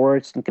youth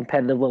sports and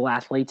competitive little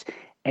athletes,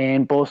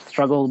 and both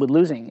struggled with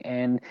losing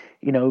and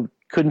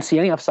couldn't see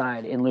any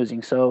upside in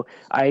losing. So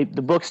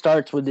the book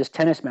starts with this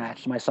tennis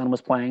match my son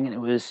was playing, and it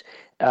was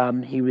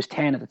he was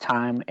 10 at the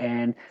time,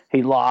 and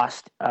he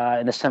lost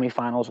in the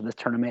semifinals of this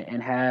tournament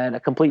and had a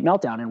complete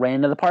meltdown and ran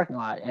into the parking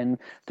lot and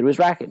threw his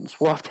racket and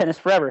swore off tennis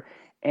forever.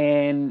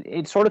 And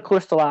it sort of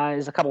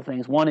crystallized a couple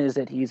things. One is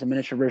that he's a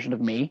miniature version of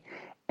me,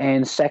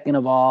 and second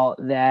of all,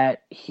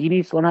 that he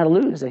needs to learn how to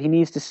lose, that he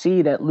needs to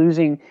see that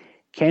losing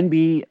can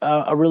be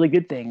a really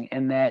good thing,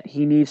 and that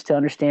he needs to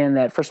understand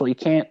that, first of all, you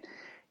can't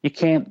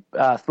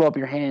throw up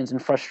your hands in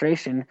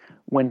frustration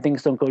when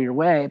things don't go your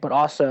way, but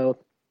also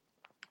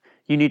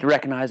you need to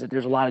recognize that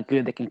there's a lot of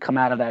good that can come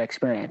out of that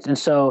experience. And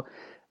so,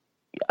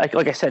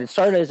 like I said, it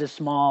started as a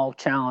small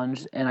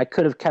challenge, and I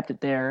could have kept it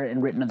there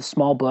and written a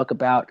small book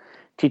about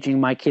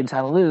teaching my kids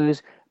how to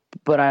lose,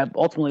 but I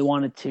ultimately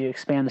wanted to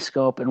expand the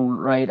scope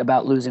and write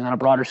about losing on a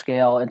broader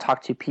scale and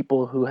talk to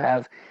people who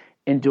have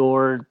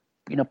endured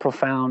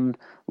profound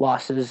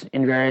losses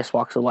in various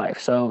walks of life.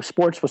 So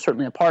sports was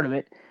certainly a part of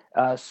it.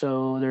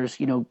 So there's,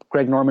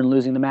 Greg Norman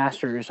losing the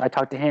Masters. I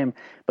talked to him,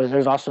 but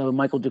there's also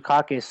Michael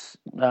Dukakis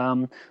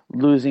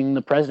losing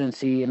the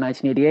presidency in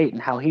 1988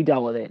 and how he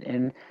dealt with it,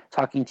 and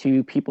talking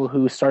to people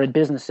who started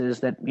businesses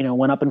that,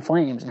 went up in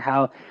flames and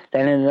how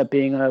that ended up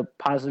being a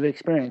positive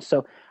experience.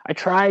 So I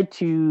tried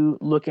to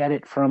look at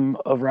it from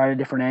a variety of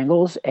different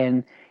angles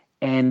and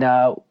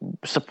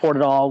support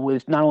it all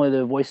with not only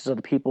the voices of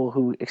the people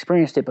who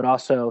experienced it, but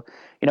also,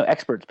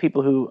 experts,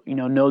 people who,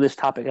 know this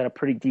topic at a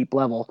pretty deep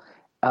level.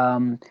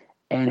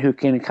 And who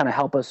can kind of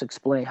help us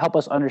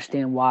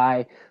understand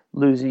why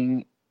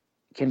losing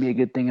can be a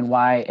good thing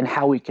and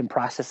how we can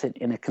process it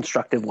in a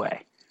constructive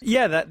way.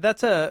 Yeah,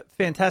 that's a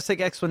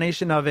fantastic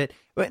explanation of it.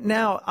 But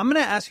now I'm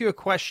going to ask you a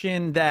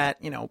question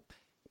that,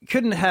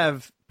 couldn't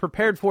have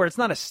prepared for. It's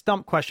not a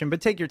stump question, but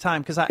take your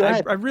time, because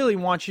I really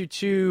want you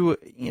to,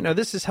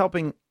 this is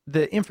helping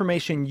the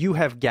information you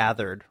have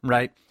gathered,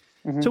 right?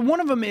 Mm-hmm. So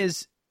one of them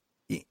is,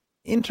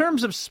 in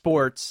terms of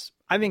sports,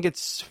 I think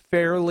it's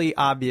fairly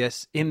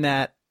obvious in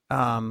that,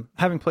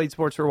 having played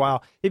sports for a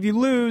while, if you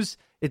lose,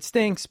 it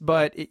stinks,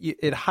 but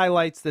it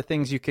highlights the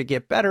things you could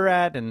get better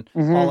at and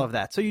all of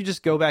that. So you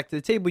just go back to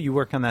the table, you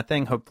work on that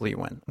thing, hopefully you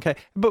win. Okay.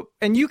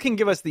 And you can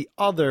give us the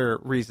other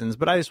reasons,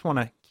 but I just want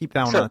to keep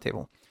that one on the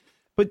table.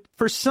 But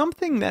for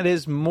something that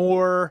is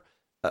more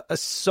a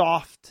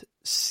soft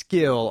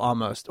skill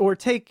almost, or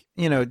take,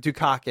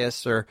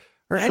 Dukakis or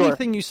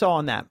anything you saw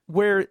on that,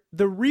 where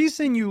the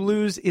reason you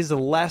lose is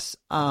less,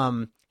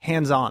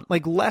 hands-on,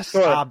 like less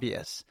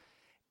obvious.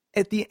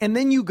 And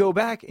then you go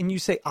back and you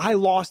say, I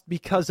lost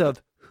because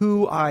of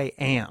who I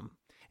am.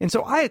 And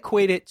so I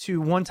equate it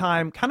to one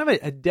time, kind of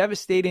a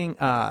devastating,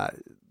 I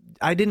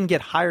didn't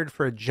get hired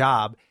for a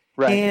job.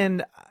 Right.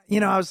 And,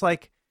 I was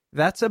like,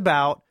 that's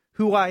about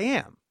who I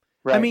am.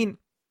 Right. I mean,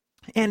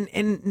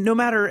 and no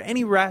matter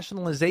any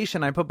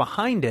rationalization I put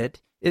behind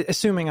it,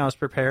 assuming I was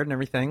prepared and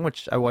everything,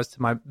 which I was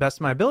to my best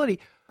of my ability,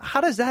 how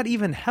does that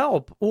even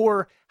help?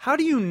 Or how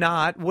do you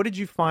not? What did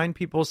you find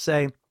people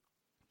say?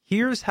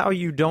 Here's how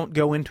you don't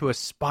go into a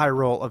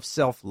spiral of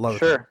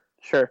self-loathing.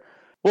 Sure.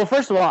 Well,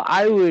 first of all,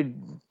 I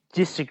would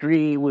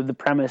disagree with the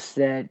premise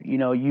that,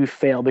 you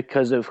fail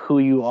because of who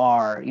you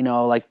are.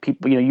 Like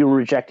people, you were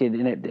rejected,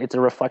 and it's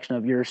a reflection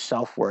of your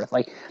self-worth.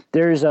 Like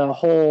there's a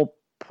whole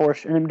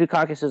portion, and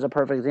Dukakis is a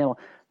perfect example.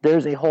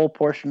 There's a whole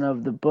portion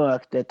of the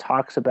book that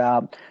talks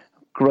about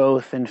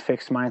growth and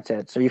fixed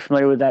mindsets. Are you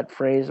familiar with that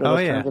phrase? Oh,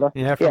 yeah.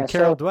 From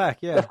Carol Dweck,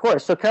 yeah. Of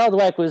course. So Carol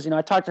Dweck was,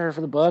 I talked to her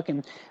for the book,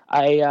 and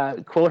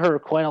I quote her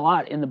quite a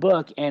lot in the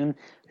book. And,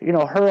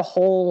 her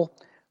whole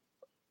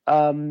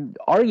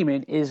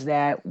argument is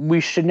that we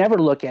should never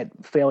look at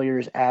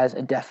failures as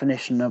a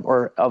definition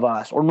of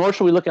us, or nor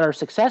should we look at our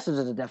successes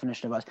as a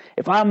definition of us.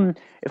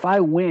 If I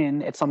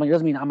win at something, it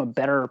doesn't mean I'm a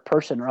better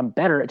person or I'm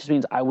better. It just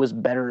means I was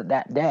better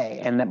that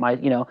day, and that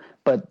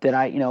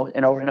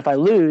and if I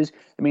lose,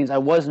 it means I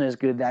wasn't as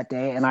good that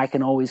day, and I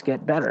can always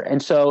get better.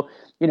 And so,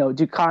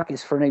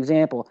 Dukakis, for an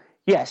example,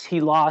 yes, he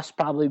lost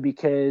probably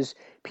because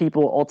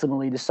people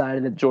ultimately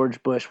decided that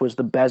George Bush was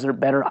the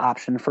better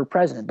option for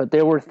president. But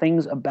there were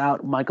things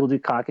about Michael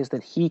Dukakis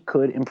that he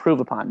could improve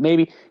upon.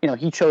 Maybe,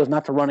 he chose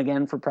not to run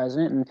again for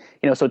president.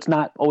 And, so it's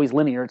not always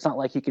linear. It's not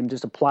like you can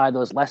just apply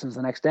those lessons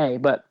the next day.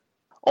 But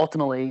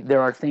ultimately,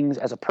 there are things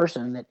as a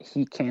person that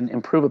he can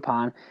improve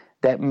upon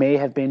that may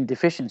have been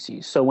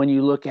deficiencies. So when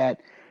you look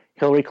at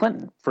Hillary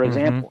Clinton, for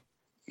example,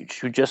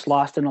 who just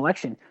lost an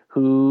election,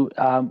 who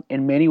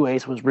in many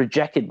ways was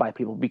rejected by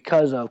people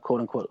because of,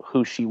 quote unquote,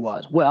 who she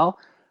was. Well,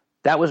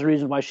 that was the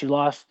reason why she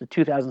lost the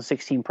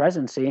 2016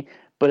 presidency,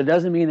 but it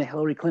doesn't mean that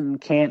Hillary Clinton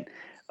can't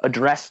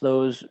address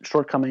those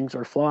shortcomings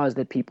or flaws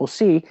that people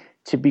see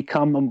to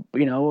become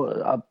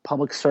a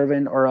public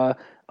servant or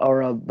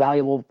a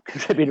valuable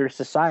contributor to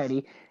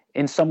society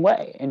in some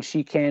way,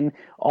 and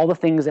all the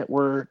things that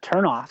were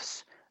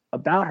turnoffs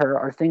about her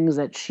are things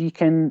that she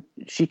can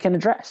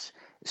address.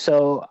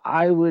 So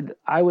I would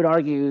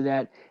argue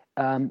that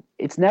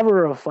it's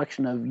never a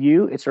reflection of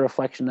you; it's a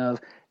reflection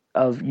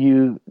of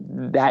you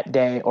that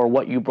day or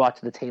what you brought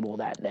to the table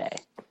that day.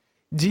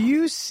 Do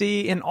you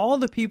see in all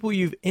the people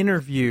you've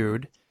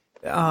interviewed,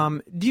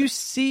 do you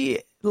see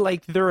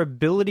like their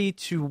ability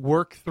to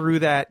work through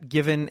that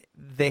given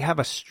they have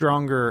a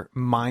stronger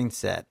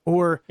mindset?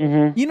 Or,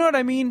 you know what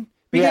I mean?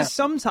 Because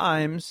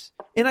sometimes,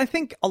 and I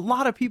think a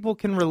lot of people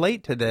can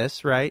relate to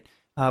this, right?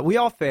 We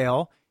all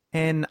fail,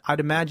 and I'd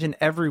imagine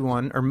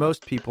everyone or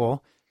most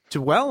people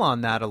dwell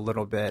on that a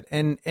little bit,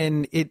 and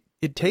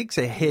it takes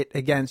a hit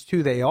against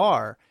who they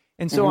are.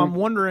 And so I'm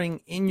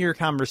wondering, in your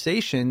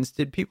conversations,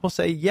 did people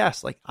say,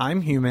 yes, like,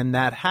 I'm human,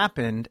 that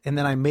happened, and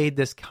then I made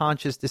this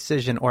conscious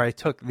decision, or I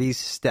took these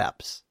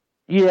steps?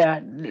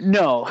 Yeah,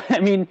 no. I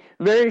mean,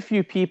 very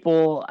few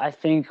people, I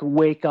think,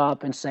 wake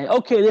up and say,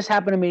 okay, this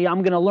happened to me,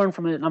 I'm going to learn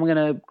from it, and I'm going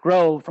to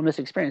grow from this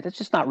experience. It's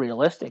just not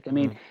realistic. I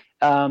mean,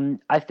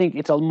 I think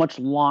it's a much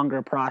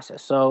longer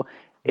process. So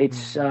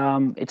it's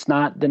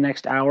not the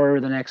next hour or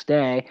the next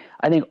day.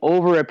 I think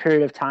over a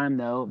period of time,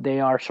 though,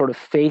 they are sort of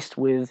faced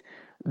with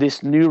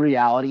this new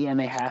reality, and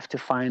they have to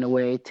find a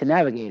way to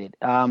navigate it.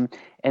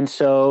 And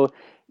so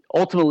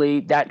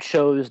ultimately that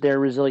shows their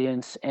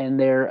resilience and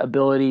their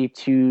ability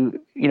to,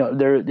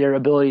 their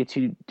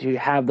ability to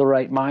have the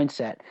right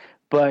mindset.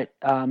 But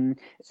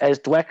as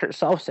Dweck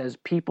herself says,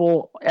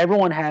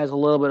 everyone has a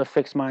little bit of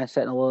fixed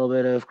mindset and a little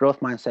bit of growth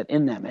mindset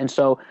in them. And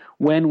so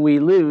when we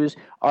lose,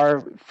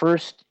 our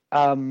first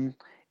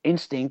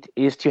instinct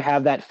is to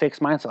have that fixed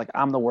mindset, like,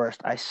 I'm the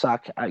worst, I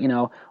suck,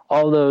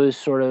 all those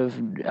sort of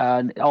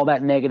all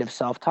that negative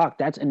self-talk.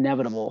 That's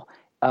inevitable.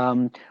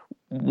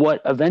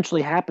 What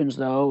eventually happens,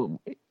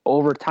 though,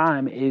 over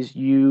time, is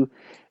you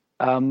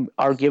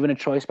are given a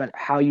choice about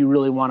how you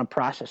really want to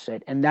process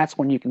it, and that's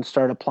when you can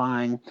start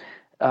applying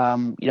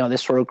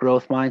this sort of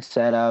growth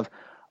mindset of,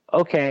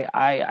 okay,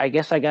 I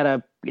guess I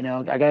gotta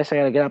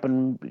get up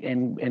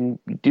and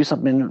do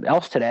something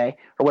else today,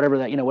 or whatever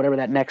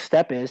that next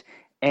step is.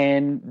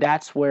 And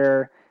that's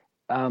where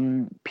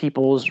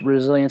people's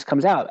resilience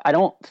comes out. I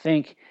don't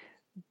think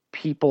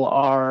people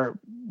are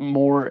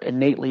more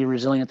innately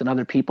resilient than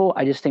other people.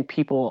 I just think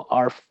people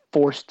are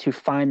forced to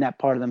find that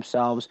part of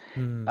themselves,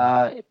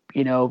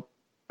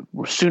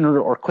 sooner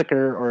or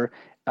quicker, or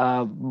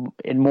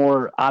in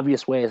more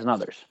obvious ways than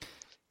others.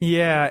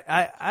 Yeah,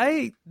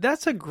 I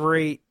that's a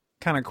great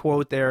kind of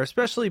quote there,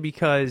 especially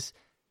because,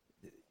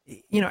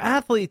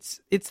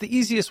 athletes, it's the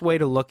easiest way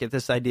to look at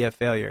this idea of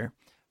failure.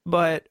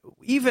 But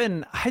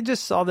even, I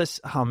just saw this,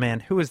 oh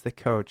man, who was the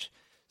coach?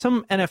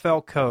 Some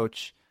NFL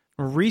coach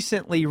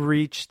recently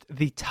reached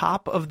the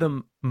top of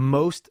the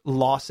most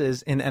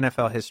losses in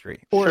NFL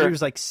history. Or he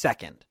was like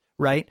second,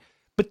 right?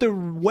 But the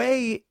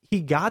way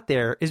he got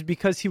there is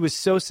because he was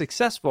so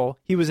successful,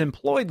 he was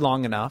employed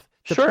long enough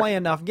to play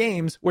enough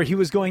games where he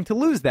was going to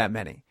lose that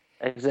many.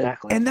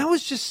 Exactly. And that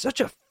was just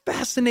such a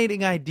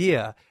fascinating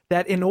idea,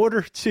 that in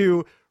order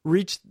to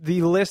reach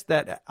the list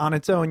that on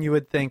its own you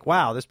would think,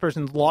 wow, this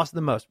person's lost the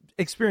most,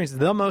 experienced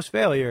the most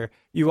failure,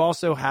 you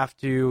also have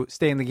to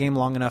stay in the game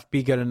long enough,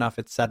 be good enough,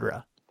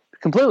 etc.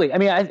 Completely. I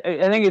mean, I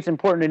think it's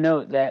important to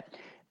note that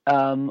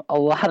a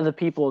lot of the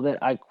people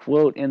that I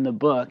quote in the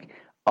book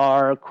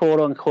are quote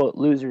unquote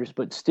losers,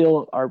 but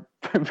still are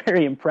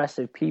very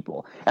impressive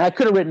people. And I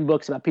could have written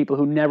books about people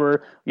who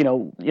never,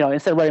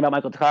 instead of writing about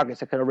Michael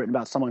Dukakis, I could have written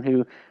about someone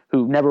who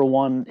never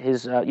won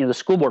his, the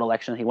school board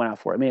election he went out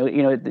for. I mean,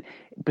 and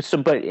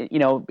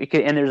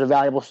there's a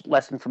valuable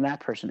lesson from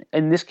that person.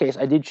 In this case,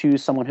 I did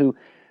choose someone who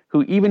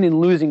even in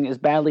losing as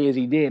badly as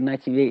he did in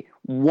 1988,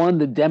 won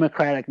the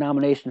Democratic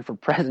nomination for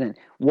president,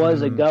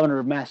 was a governor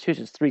of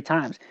Massachusetts 3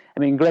 times.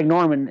 I mean, Greg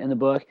Norman in the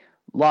book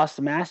lost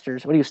the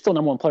Masters, but he was still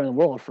number 1 player in the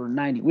world for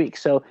 90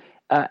 weeks. So,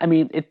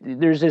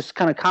 there's this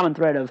kind of common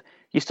thread of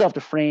you still have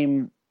to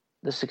frame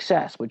the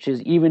success, which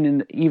is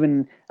even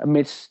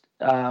amidst,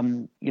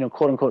 quote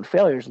unquote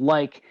failures,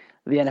 like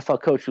the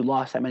NFL coach who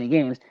lost that many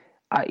games.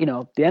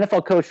 The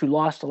NFL coach who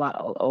lost a lot,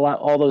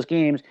 all those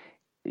games,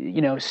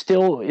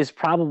 still is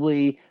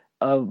probably,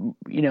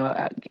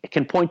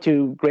 can point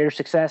to greater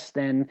success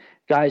than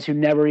guys who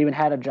never even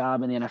had a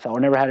job in the NFL or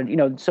never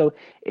had so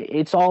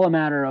it's all a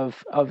matter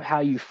of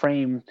how you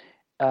frame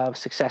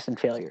success and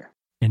failure.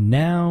 And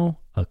now,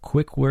 a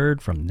quick word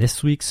from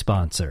this week's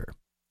sponsor.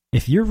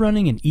 If you're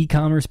running an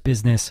e-commerce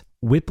business,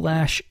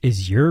 Whiplash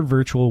is your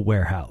virtual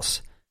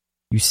warehouse.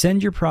 You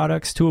send your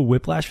products to a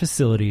Whiplash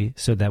facility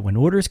so that when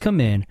orders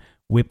come in,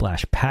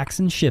 Whiplash packs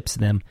and ships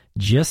them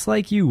just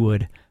like you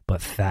would,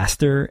 but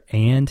faster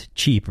and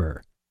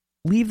cheaper.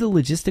 Leave the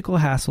logistical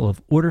hassle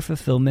of order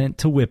fulfillment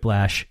to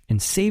Whiplash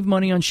and save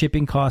money on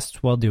shipping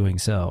costs while doing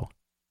so.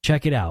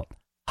 Check it out.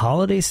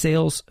 Holiday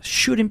sales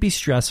shouldn't be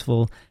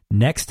stressful.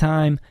 Next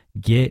time,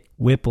 get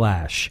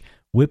Whiplash.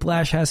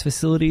 Whiplash has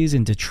facilities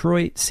in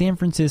Detroit, San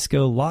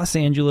Francisco, Los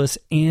Angeles,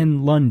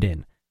 and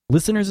London.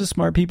 Listeners of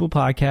Smart People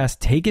Podcast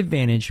take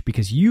advantage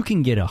because you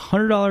can get a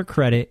 $100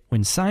 credit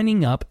when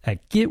signing up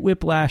at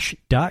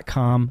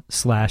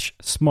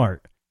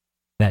getwhiplash.com/smart.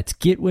 That's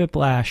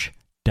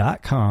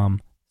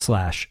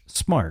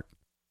getwhiplash.com/smart.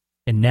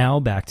 And now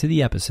back to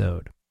the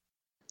episode.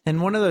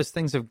 And one of those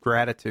things of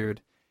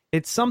gratitude,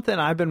 it's something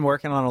I've been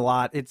working on a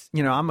lot. It's,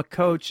 I'm a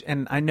coach,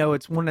 and I know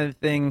it's one of the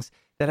things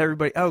that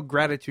everybody,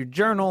 gratitude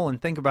journal and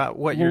think about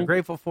what you're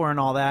grateful for and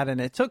all that. And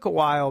it took a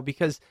while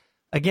because,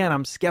 again,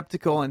 I'm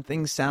skeptical and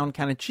things sound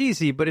kind of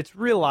cheesy, but it's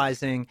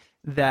realizing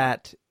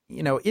that,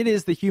 it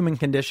is the human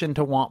condition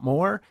to want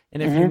more.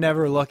 And if you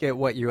never look at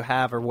what you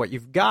have or what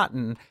you've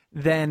gotten,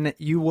 then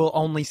you will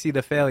only see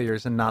the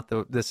failures and not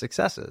the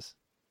successes.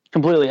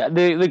 Completely.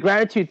 The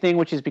gratitude thing,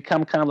 which has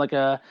become kind of like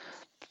a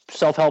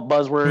self-help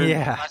buzzword in the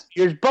last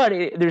years, but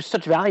there's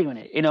such value in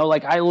it.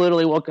 Like I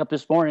literally woke up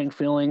this morning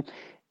feeling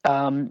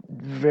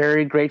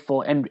very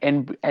grateful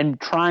and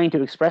trying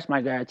to express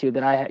my gratitude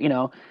that I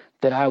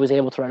was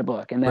able to write a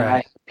book and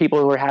that people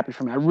who were happy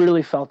for me. I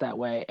really felt that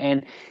way.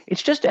 And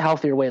it's just a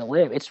healthier way to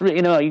live. It's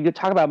really, you could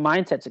talk about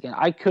mindsets again.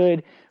 I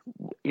could,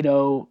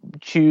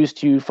 choose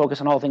to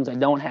focus on all the things I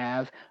don't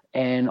have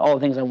and all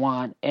the things I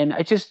want. And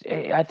I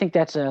think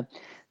that's a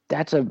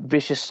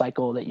vicious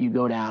cycle that you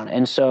go down.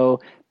 And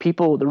so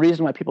the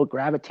reason why people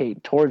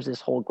gravitate towards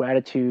this whole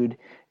gratitude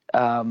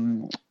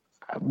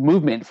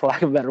movement, for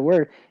lack of a better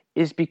word,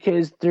 is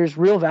because there's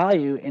real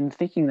value in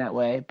thinking that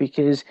way,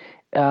 because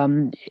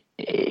you're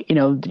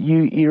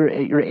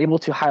able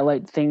to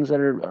highlight things that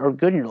are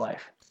good in your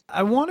life.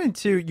 I wanted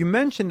to, you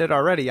mentioned it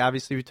already,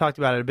 obviously we talked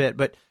about it a bit,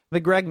 but the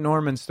Greg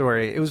Norman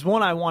story, it was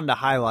one I wanted to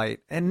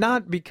highlight, and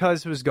not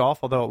because it was golf,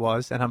 although it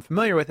was, and I'm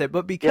familiar with it,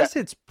 but because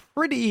it's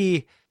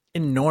pretty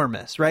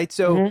enormous, right?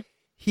 So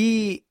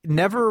he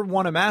never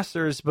won a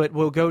Masters, but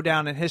will go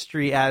down in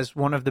history as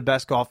one of the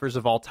best golfers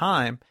of all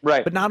time.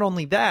 Right. But not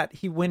only that,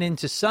 he went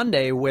into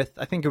Sunday with,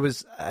 I think it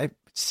was a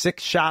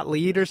 6-shot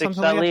lead or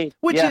something like that,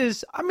 which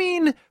is,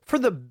 for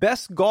the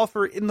best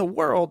golfer in the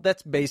world,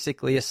 that's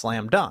basically a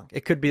slam dunk.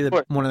 It could be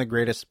one of the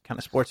greatest kind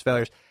of sports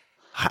failures.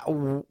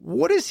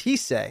 What does he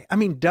say?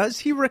 Does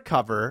he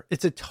recover?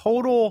 It's a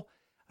total...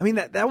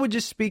 that would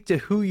just speak to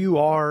who you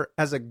are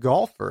as a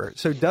golfer.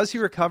 So does he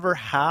recover?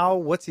 How?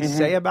 What's he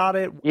say about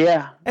it?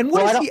 Yeah. And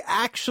what does he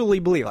actually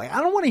believe? I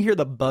don't want to hear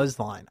the buzz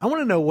line. I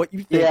want to know what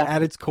you think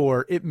at its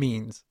core it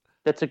means.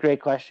 That's a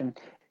great question.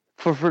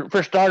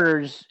 For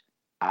starters,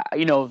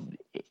 it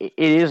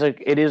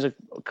is a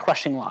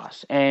crushing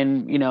loss,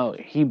 and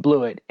he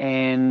blew it.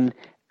 And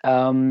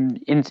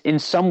in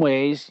some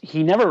ways,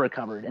 he never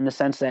recovered, in the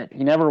sense that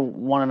he never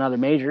won another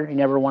major. He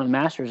never won the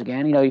Masters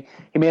again. He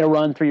made a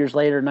run 3 years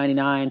later,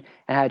 99,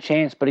 and had a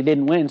chance, but he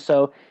didn't win.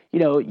 So,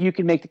 you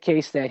can make the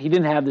case that he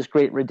didn't have this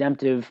great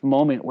redemptive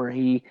moment where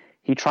he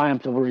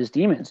triumphed over his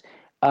demons.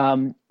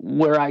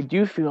 Where I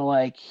do feel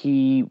like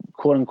he,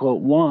 quote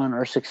unquote, won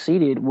or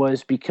succeeded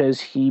was because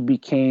he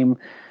became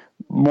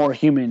more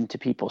human to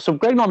people. So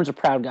Greg Norman's a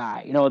proud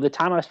guy. The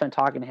time I spent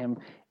talking to him,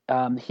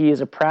 he is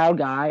a proud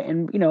guy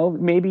and,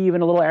 maybe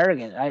even a little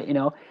arrogant,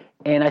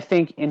 and I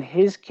think in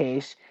his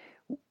case,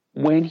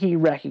 when he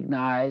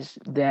recognized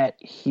that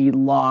he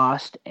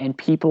lost and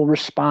people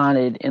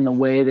responded in the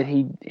way that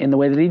he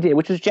did,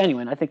 which was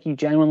genuine. I think he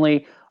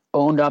genuinely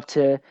owned up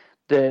to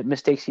the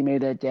mistakes he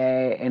made that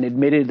day and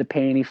admitted the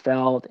pain he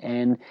felt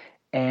and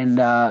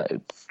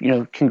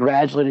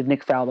congratulated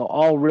Nick Faldo,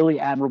 all really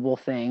admirable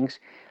things.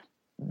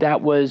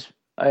 That was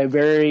a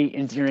very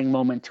endearing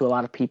moment to a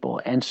lot of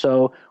people. And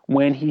so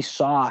when he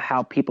saw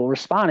how people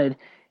responded,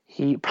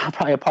 he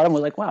probably a part of him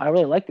was like, wow, I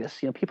really like this.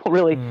 People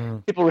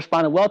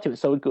responded well to it.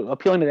 So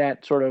appealing to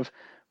that sort of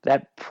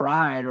that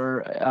pride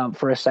or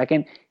for a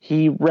second,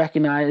 he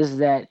recognized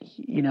that,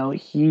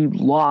 he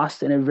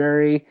lost in a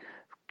very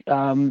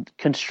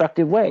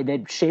constructive way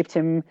that shaped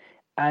him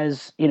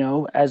as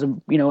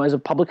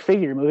a public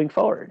figure moving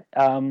forward.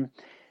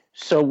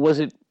 So was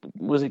it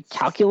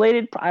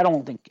calculated? I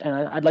don't think.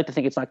 I'd like to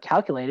think it's not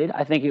calculated.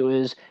 I think it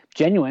was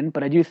genuine,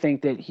 but I do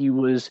think that he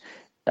was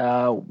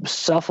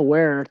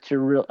self-aware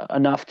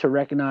enough to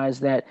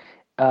recognize that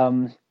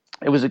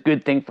it was a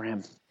good thing for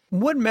him.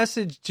 What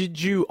message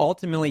did you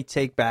ultimately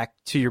take back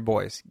to your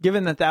boys,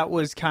 given that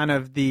was kind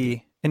of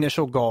the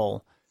initial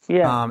goal?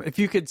 Yeah. If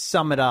you could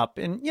sum it up,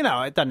 and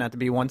it doesn't have to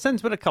be one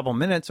sentence, but a couple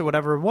minutes or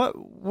whatever.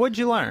 What'd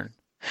you learn?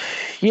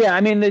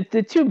 Yeah,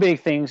 the two big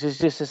things is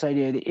just this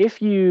idea that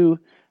if you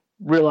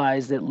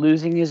realize that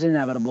losing is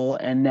inevitable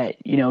and that,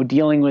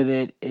 dealing with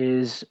it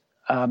is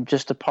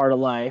just a part of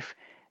life,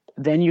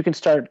 then you can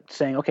start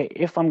saying, okay,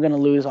 if I'm going to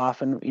lose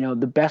often,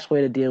 the best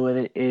way to deal with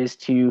it is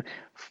to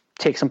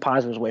take some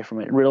positives away from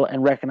it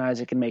and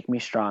recognize it can make me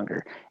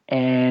stronger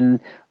and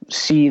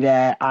see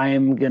that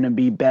I'm going to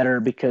be better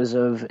because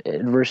of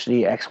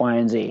adversity X, Y,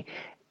 and Z.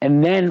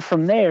 And then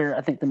from there,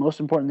 I think the most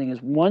important thing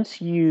is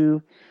once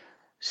you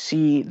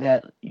see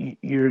that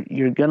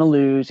you're going to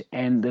lose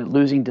and that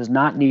losing does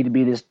not need to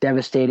be this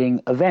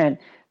devastating event,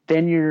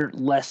 then you're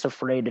less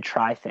afraid to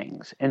try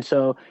things. And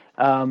so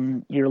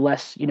you're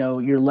less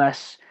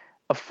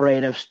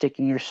afraid of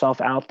sticking yourself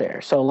out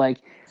there. So like,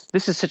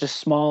 this is such a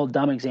small,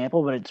 dumb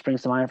example, but it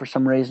springs to mind for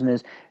some reason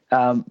is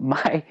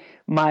my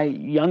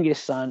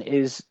youngest son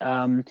is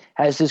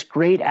has this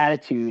great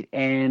attitude,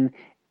 and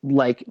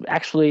like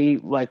actually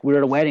like we're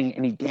at a wedding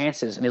and he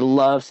dances and he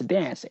loves to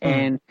dance,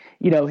 and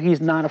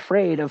he's not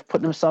afraid of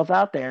putting himself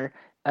out there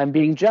and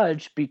being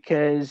judged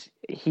because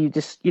he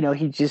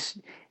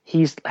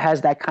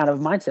has that kind of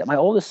mindset. My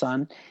oldest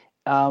son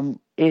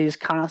is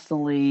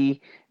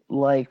constantly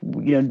like,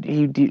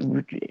 he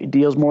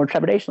deals more with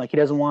trepidation. Like he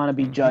doesn't want to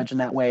be judged in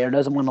that way, or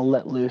doesn't want to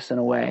let loose in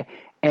a way.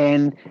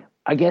 And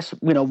I guess,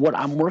 what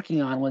I'm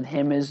working on with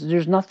him is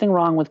there's nothing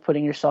wrong with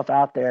putting yourself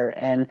out there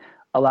and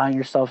allowing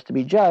yourself to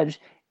be judged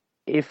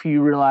if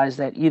you realize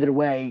that either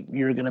way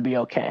you're going to be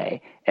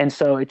okay. And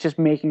so it's just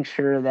making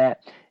sure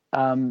that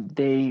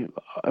they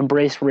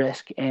embrace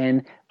risk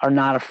and are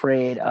not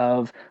afraid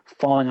of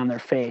falling on their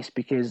face,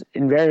 because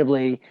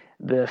invariably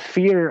the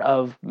fear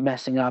of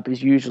messing up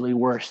is usually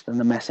worse than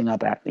the messing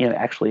up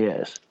actually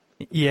is.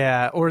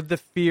 Yeah, or the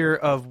fear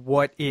of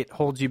what it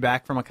holds you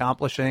back from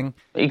accomplishing.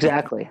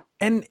 Exactly.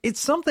 And it's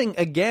something,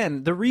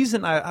 again, the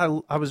reason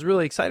I was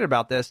really excited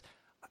about this,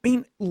 I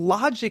mean,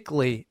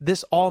 logically,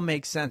 this all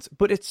makes sense,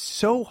 but it's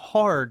so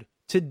hard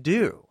to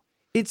do.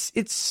 It's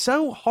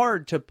so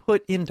hard to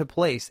put into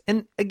place.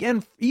 And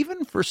again,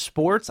 even for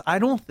sports, I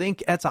don't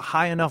think that's a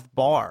high enough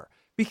bar,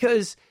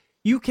 because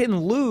you can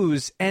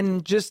lose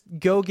and just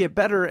go get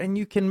better, and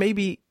you can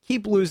maybe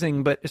keep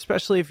losing, but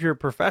especially if you're a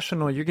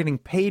professional, you're getting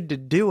paid to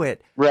do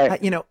it. Right.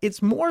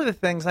 It's more the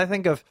things I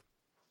think of,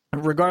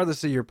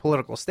 regardless of your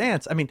political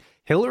stance. I mean,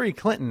 Hillary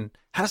Clinton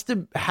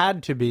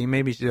had to be,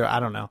 maybe, I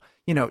don't know,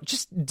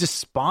 just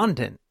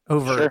despondent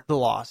over the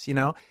loss.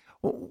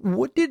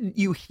 What did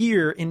you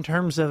hear in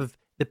terms of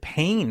the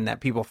pain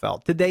that people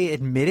felt? Did they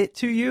admit it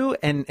to you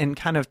and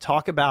kind of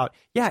talk about,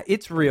 yeah,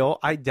 it's real,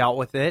 I dealt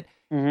with it,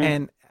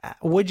 and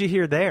what'd you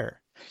hear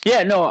there?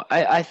 Yeah, no,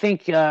 I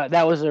think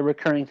that was a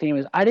recurring theme.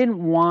 Is I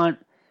didn't want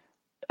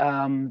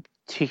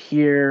to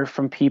hear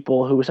from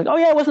people who was like, "Oh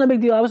yeah, it wasn't a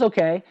big deal, I was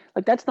okay."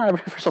 Like that's not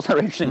first of all, not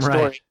an interesting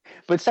story. Right.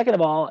 But second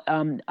of all,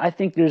 I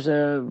think there's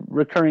a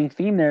recurring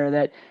theme there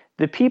that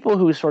the people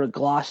who sort of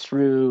gloss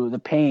through the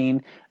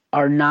pain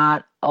are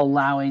not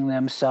allowing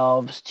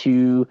themselves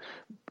to,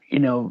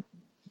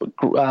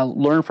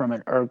 learn from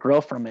it or grow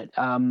from it.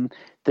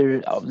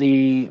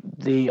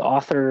 The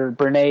author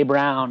Brene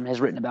Brown has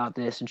written about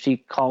this, and she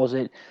calls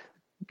it,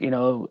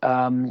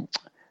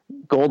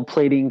 gold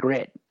plating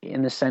grit,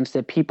 in the sense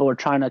that people are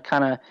trying to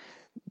kind of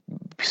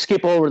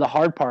skip over the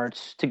hard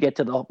parts to get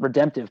to the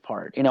redemptive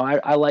part.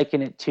 I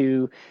liken it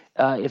to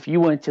if you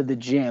went to the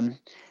gym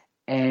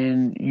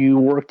and you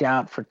worked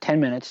out for 10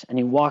 minutes and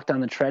you walked on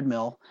the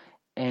treadmill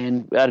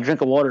and had a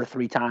drink of water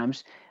 3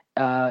 times,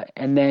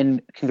 and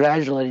then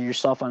congratulated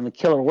yourself on the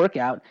killer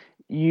workout,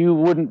 you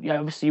wouldn't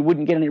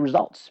get any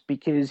results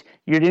because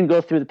you didn't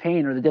go through the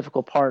pain or the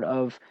difficult part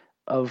of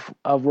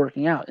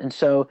working out. And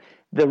so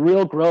the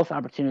real growth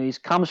opportunities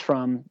comes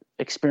from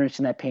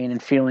experiencing that pain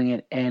and feeling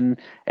it and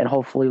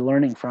hopefully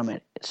learning from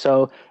it.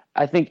 So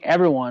I think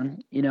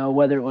everyone,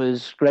 whether it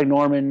was Greg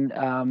Norman,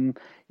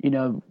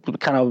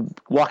 kind of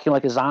walking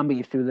like a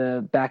zombie through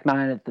the back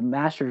nine at the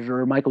Masters,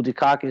 or Michael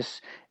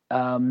Dukakis,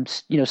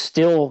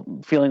 still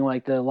feeling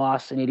like the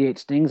loss in '88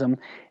 stings him.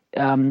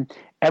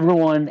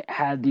 Everyone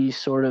had these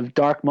sort of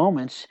dark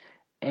moments,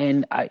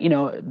 and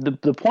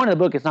the point of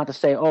the book is not to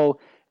say,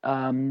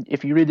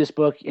 if you read this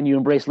book and you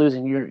embrace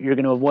losing, you're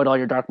going to avoid all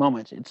your dark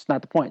moments. It's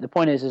not the point. The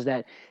point is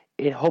that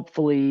it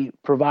hopefully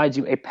provides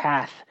you a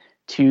path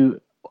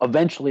to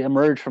eventually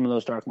emerge from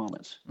those dark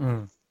moments.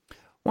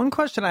 One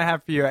question I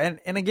have for you,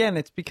 and again,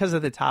 it's because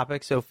of the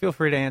topic, so feel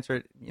free to answer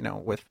it,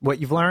 with what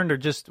you've learned or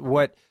just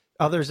what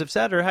others have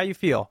said or how you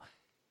feel.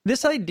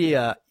 This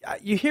idea,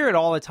 you hear it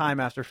all the time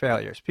after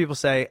failures. People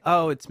say,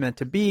 oh, it's meant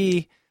to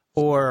be,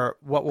 or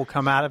what will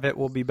come out of it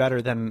will be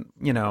better than,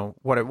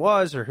 what it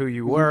was or who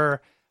you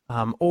were.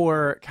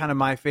 Or kind of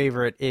my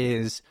favorite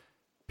is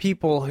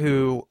people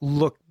who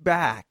look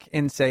back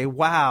and say,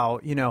 wow,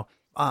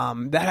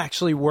 that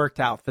actually worked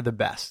out for the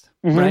best,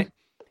 right?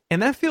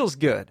 And that feels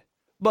good.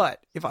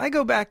 But if I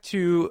go back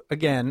to,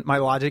 again, my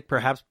logic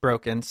perhaps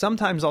broken,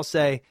 sometimes I'll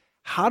say,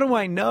 how do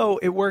I know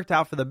it worked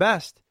out for the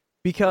best?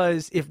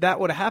 Because if that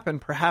would have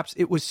happened, perhaps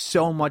it was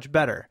so much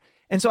better.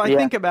 And so I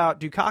think about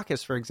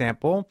Dukakis, for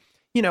example.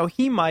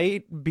 He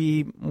might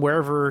be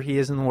wherever he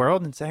is in the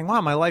world and saying,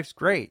 wow, my life's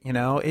great.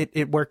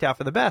 It worked out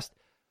for the best.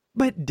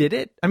 But did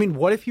it? I mean,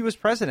 what if he was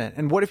president?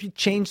 And what if he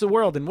changed the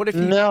world? And what if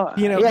he,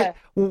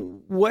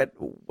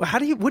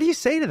 what do you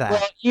say to that?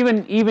 Well,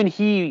 even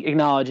he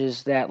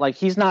acknowledges that, like,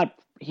 he's not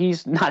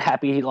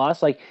happy he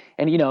lost. Like,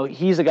 and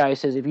he's the guy who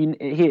says,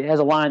 he has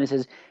a line that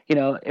says,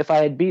 if I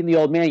had beaten the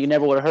old man, you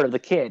never would have heard of the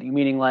kid.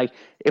 Meaning, like,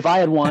 if I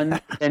had won,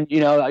 then you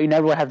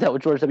never would have dealt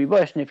with George W.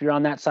 Bush. And if you're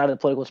on that side of the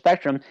political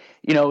spectrum,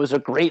 it was a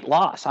great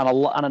loss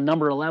on a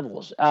number of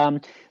levels.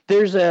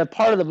 There's a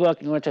part of the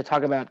book in which I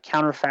talk about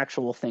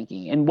counterfactual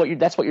thinking, and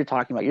that's what you're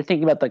talking about. You're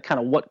thinking about the kind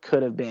of what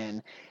could have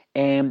been.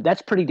 And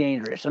that's pretty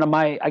dangerous. And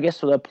I guess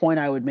the point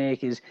I would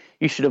make is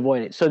you should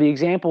avoid it. So the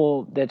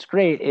example that's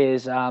great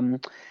is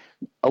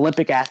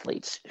Olympic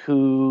athletes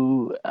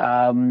who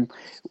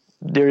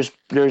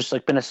there's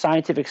like been a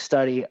scientific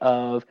study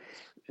of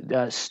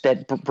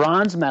that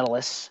bronze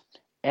medalists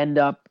end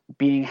up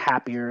being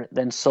happier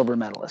than silver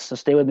medalists. So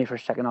stay with me for a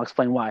second. I'll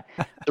explain why.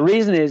 The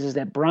reason is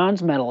that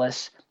bronze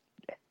medalists,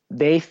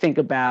 they think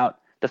about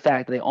the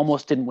fact that they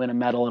almost didn't win a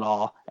medal at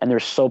all, and they're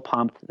so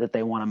pumped that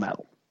they won a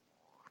medal.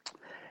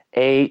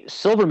 A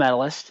silver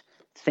medalist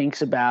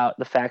thinks about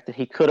the fact that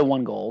he could have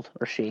won gold,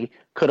 or she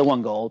could have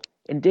won gold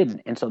and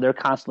didn't, and so they're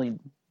constantly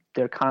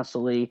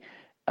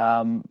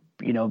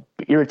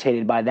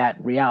irritated by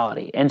that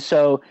reality. And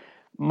so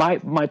my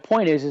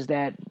point is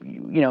that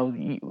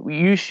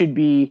you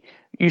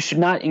should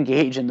not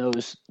engage in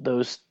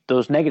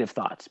those negative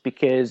thoughts,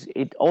 because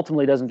it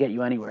ultimately doesn't get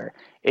you anywhere.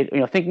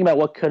 Thinking about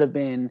what could have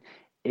been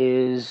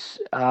is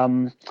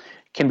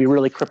can be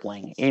really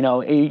crippling.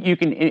 You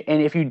can,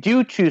 and if you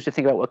do choose to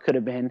think about what could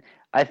have been,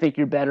 I think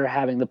you're better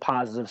having the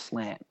positive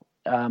slant,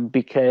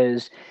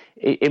 because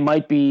it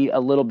might be a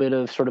little bit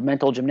of sort of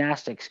mental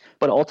gymnastics,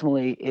 but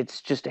ultimately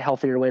it's just a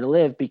healthier way to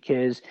live,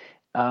 because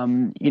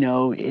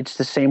it's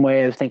the same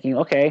way of thinking,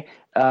 okay,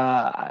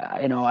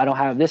 I don't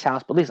have this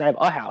house, but at least I have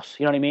a house.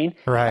 You know what I mean?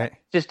 Right.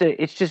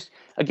 It's just,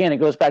 again, it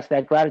goes back to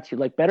that gratitude.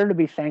 Like, better to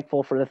be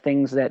thankful for the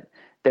things that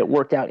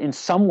worked out in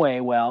some way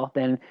well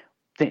than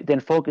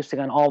focusing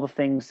on all the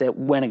things that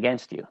went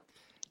against you.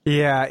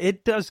 Yeah,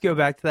 it does go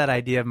back to that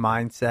idea of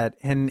mindset.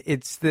 And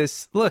it's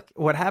this, look,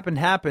 what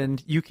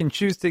happened. You can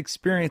choose to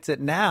experience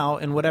it now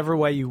in whatever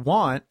way you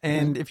want.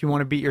 And if you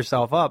want to beat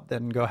yourself up,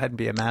 then go ahead and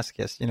be a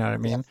masochist. You know what I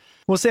mean?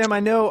 Well, Sam,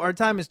 I know our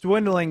time is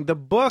dwindling. The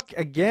book,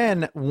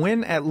 again,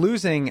 Win at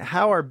Losing,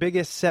 How Our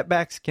Biggest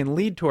Setbacks Can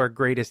Lead to Our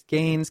Greatest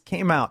Gains,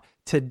 came out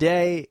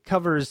today,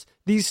 covers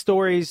these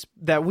stories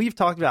that we've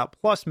talked about,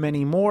 plus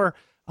many more.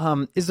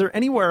 Is there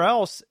anywhere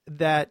else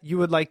that you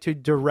would like to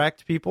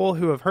direct people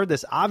who have heard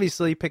this?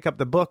 Obviously, pick up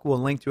the book. We'll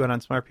link to it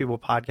on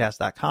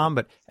smartpeoplepodcast.com,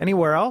 but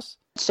anywhere else?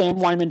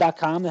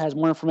 SamWeinman.com that has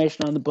more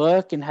information on the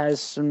book and has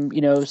some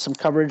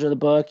coverage of the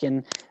book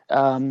and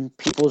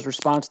people's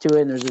response to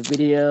it. And there's a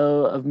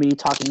video of me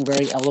talking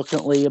very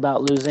eloquently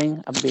about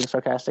losing. I'm being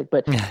sarcastic,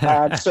 but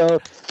so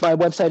my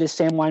website is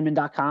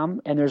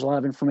SamWeinman.com, and there's a lot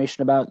of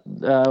information about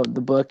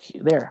the book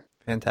there.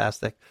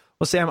 Fantastic.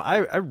 Well, Sam, I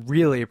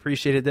really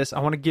appreciated this. I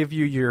want to give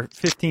you your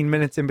 15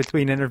 minutes in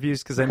between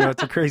interviews because I know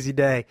it's a crazy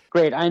day.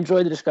 Great. I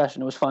enjoyed the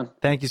discussion. It was fun.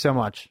 Thank you so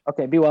much.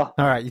 Okay. Be well.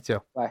 All right. You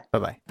too. Bye.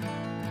 Bye-bye.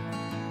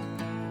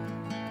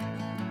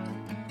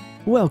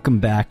 Welcome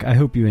back. I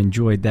hope you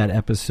enjoyed that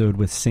episode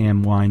with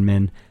Sam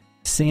Weinman.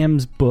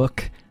 Sam's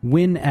book,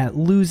 Win at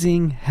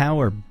Losing, How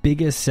Our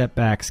Biggest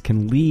Setbacks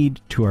Can Lead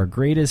to Our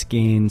Greatest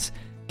Gains,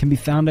 can be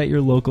found at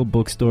your local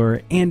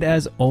bookstore and,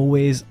 as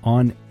always,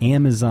 on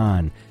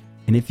Amazon.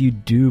 And if you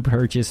do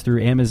purchase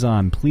through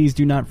Amazon, please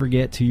do not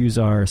forget to use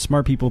our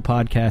Smart People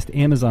Podcast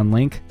Amazon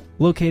link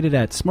located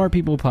at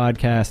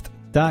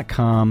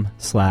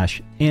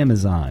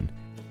smartpeoplepodcast.com/Amazon.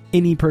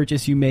 Any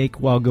purchase you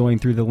make while going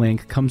through the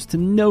link comes to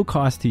no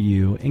cost to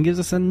you and gives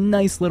us a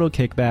nice little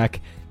kickback,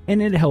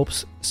 and it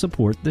helps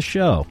support the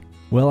show.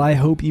 Well, I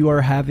hope you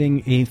are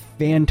having a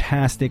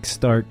fantastic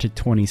start to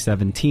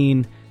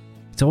 2017.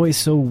 It's always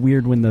so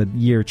weird when the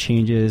year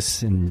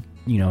changes and,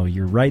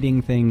 you're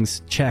writing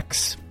things,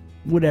 checks,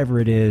 whatever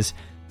it is,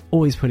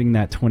 always putting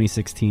that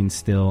 2016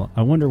 still.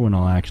 I wonder when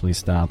I'll actually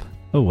stop.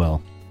 Oh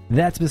well.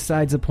 That's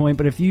besides the point,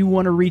 but if you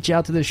want to reach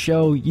out to the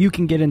show, you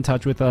can get in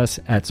touch with us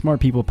at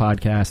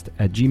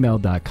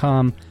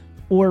smartpeoplepodcast@gmail.com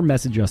or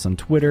message us on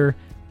Twitter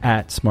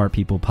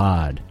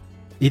 @smartpeoplepod.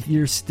 If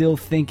you're still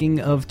thinking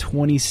of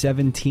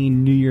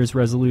 2017 New Year's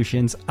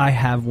resolutions, I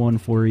have one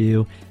for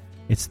you.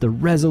 It's the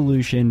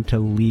resolution to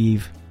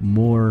leave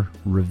more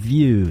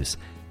reviews.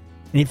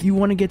 And if you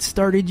want to get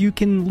started, you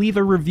can leave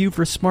a review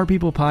for Smart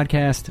People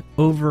Podcast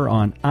over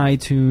on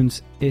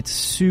iTunes. It's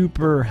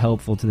super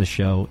helpful to the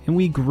show, and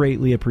we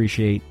greatly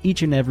appreciate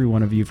each and every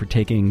one of you for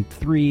taking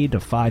 3 to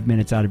 5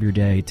 minutes out of your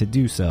day to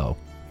do so.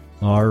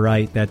 All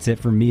right, that's it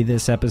for me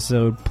this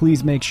episode.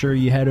 Please make sure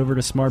you head over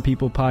to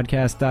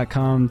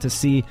smartpeoplepodcast.com to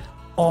see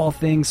all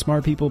things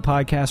Smart People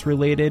Podcast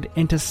related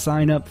and to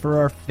sign up for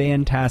our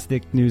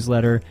fantastic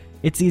newsletter.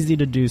 It's easy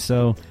to do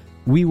so.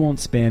 We won't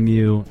spam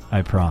you,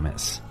 I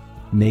promise.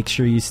 Make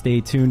sure you stay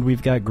tuned.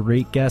 We've got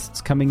great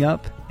guests coming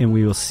up, and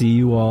we will see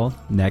you all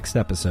next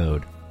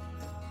episode.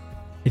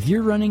 If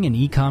you're running an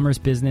e-commerce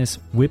business,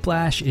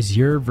 Whiplash is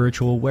your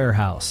virtual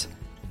warehouse.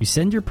 You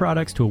send your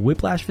products to a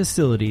Whiplash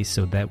facility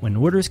so that when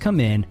orders come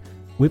in,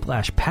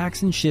 Whiplash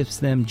packs and ships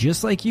them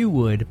just like you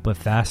would, but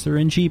faster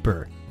and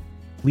cheaper.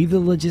 Leave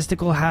the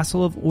logistical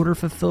hassle of order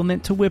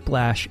fulfillment to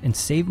Whiplash and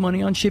save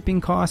money on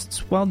shipping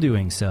costs while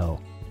doing so.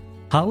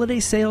 Holiday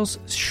sales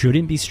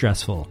shouldn't be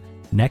stressful.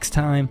 Next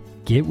time,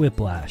 get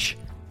Whiplash.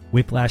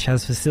 Whiplash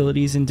has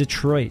facilities in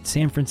Detroit,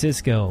 San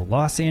Francisco,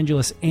 Los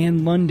Angeles,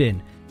 and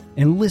London.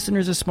 And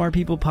listeners of Smart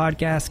People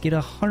Podcast get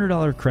a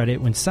 $100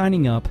 credit when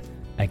signing up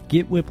at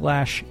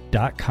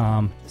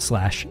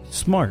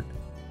getwhiplash.com/smart.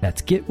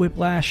 That's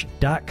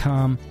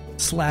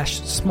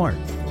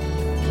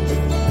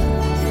getwhiplash.com/smart.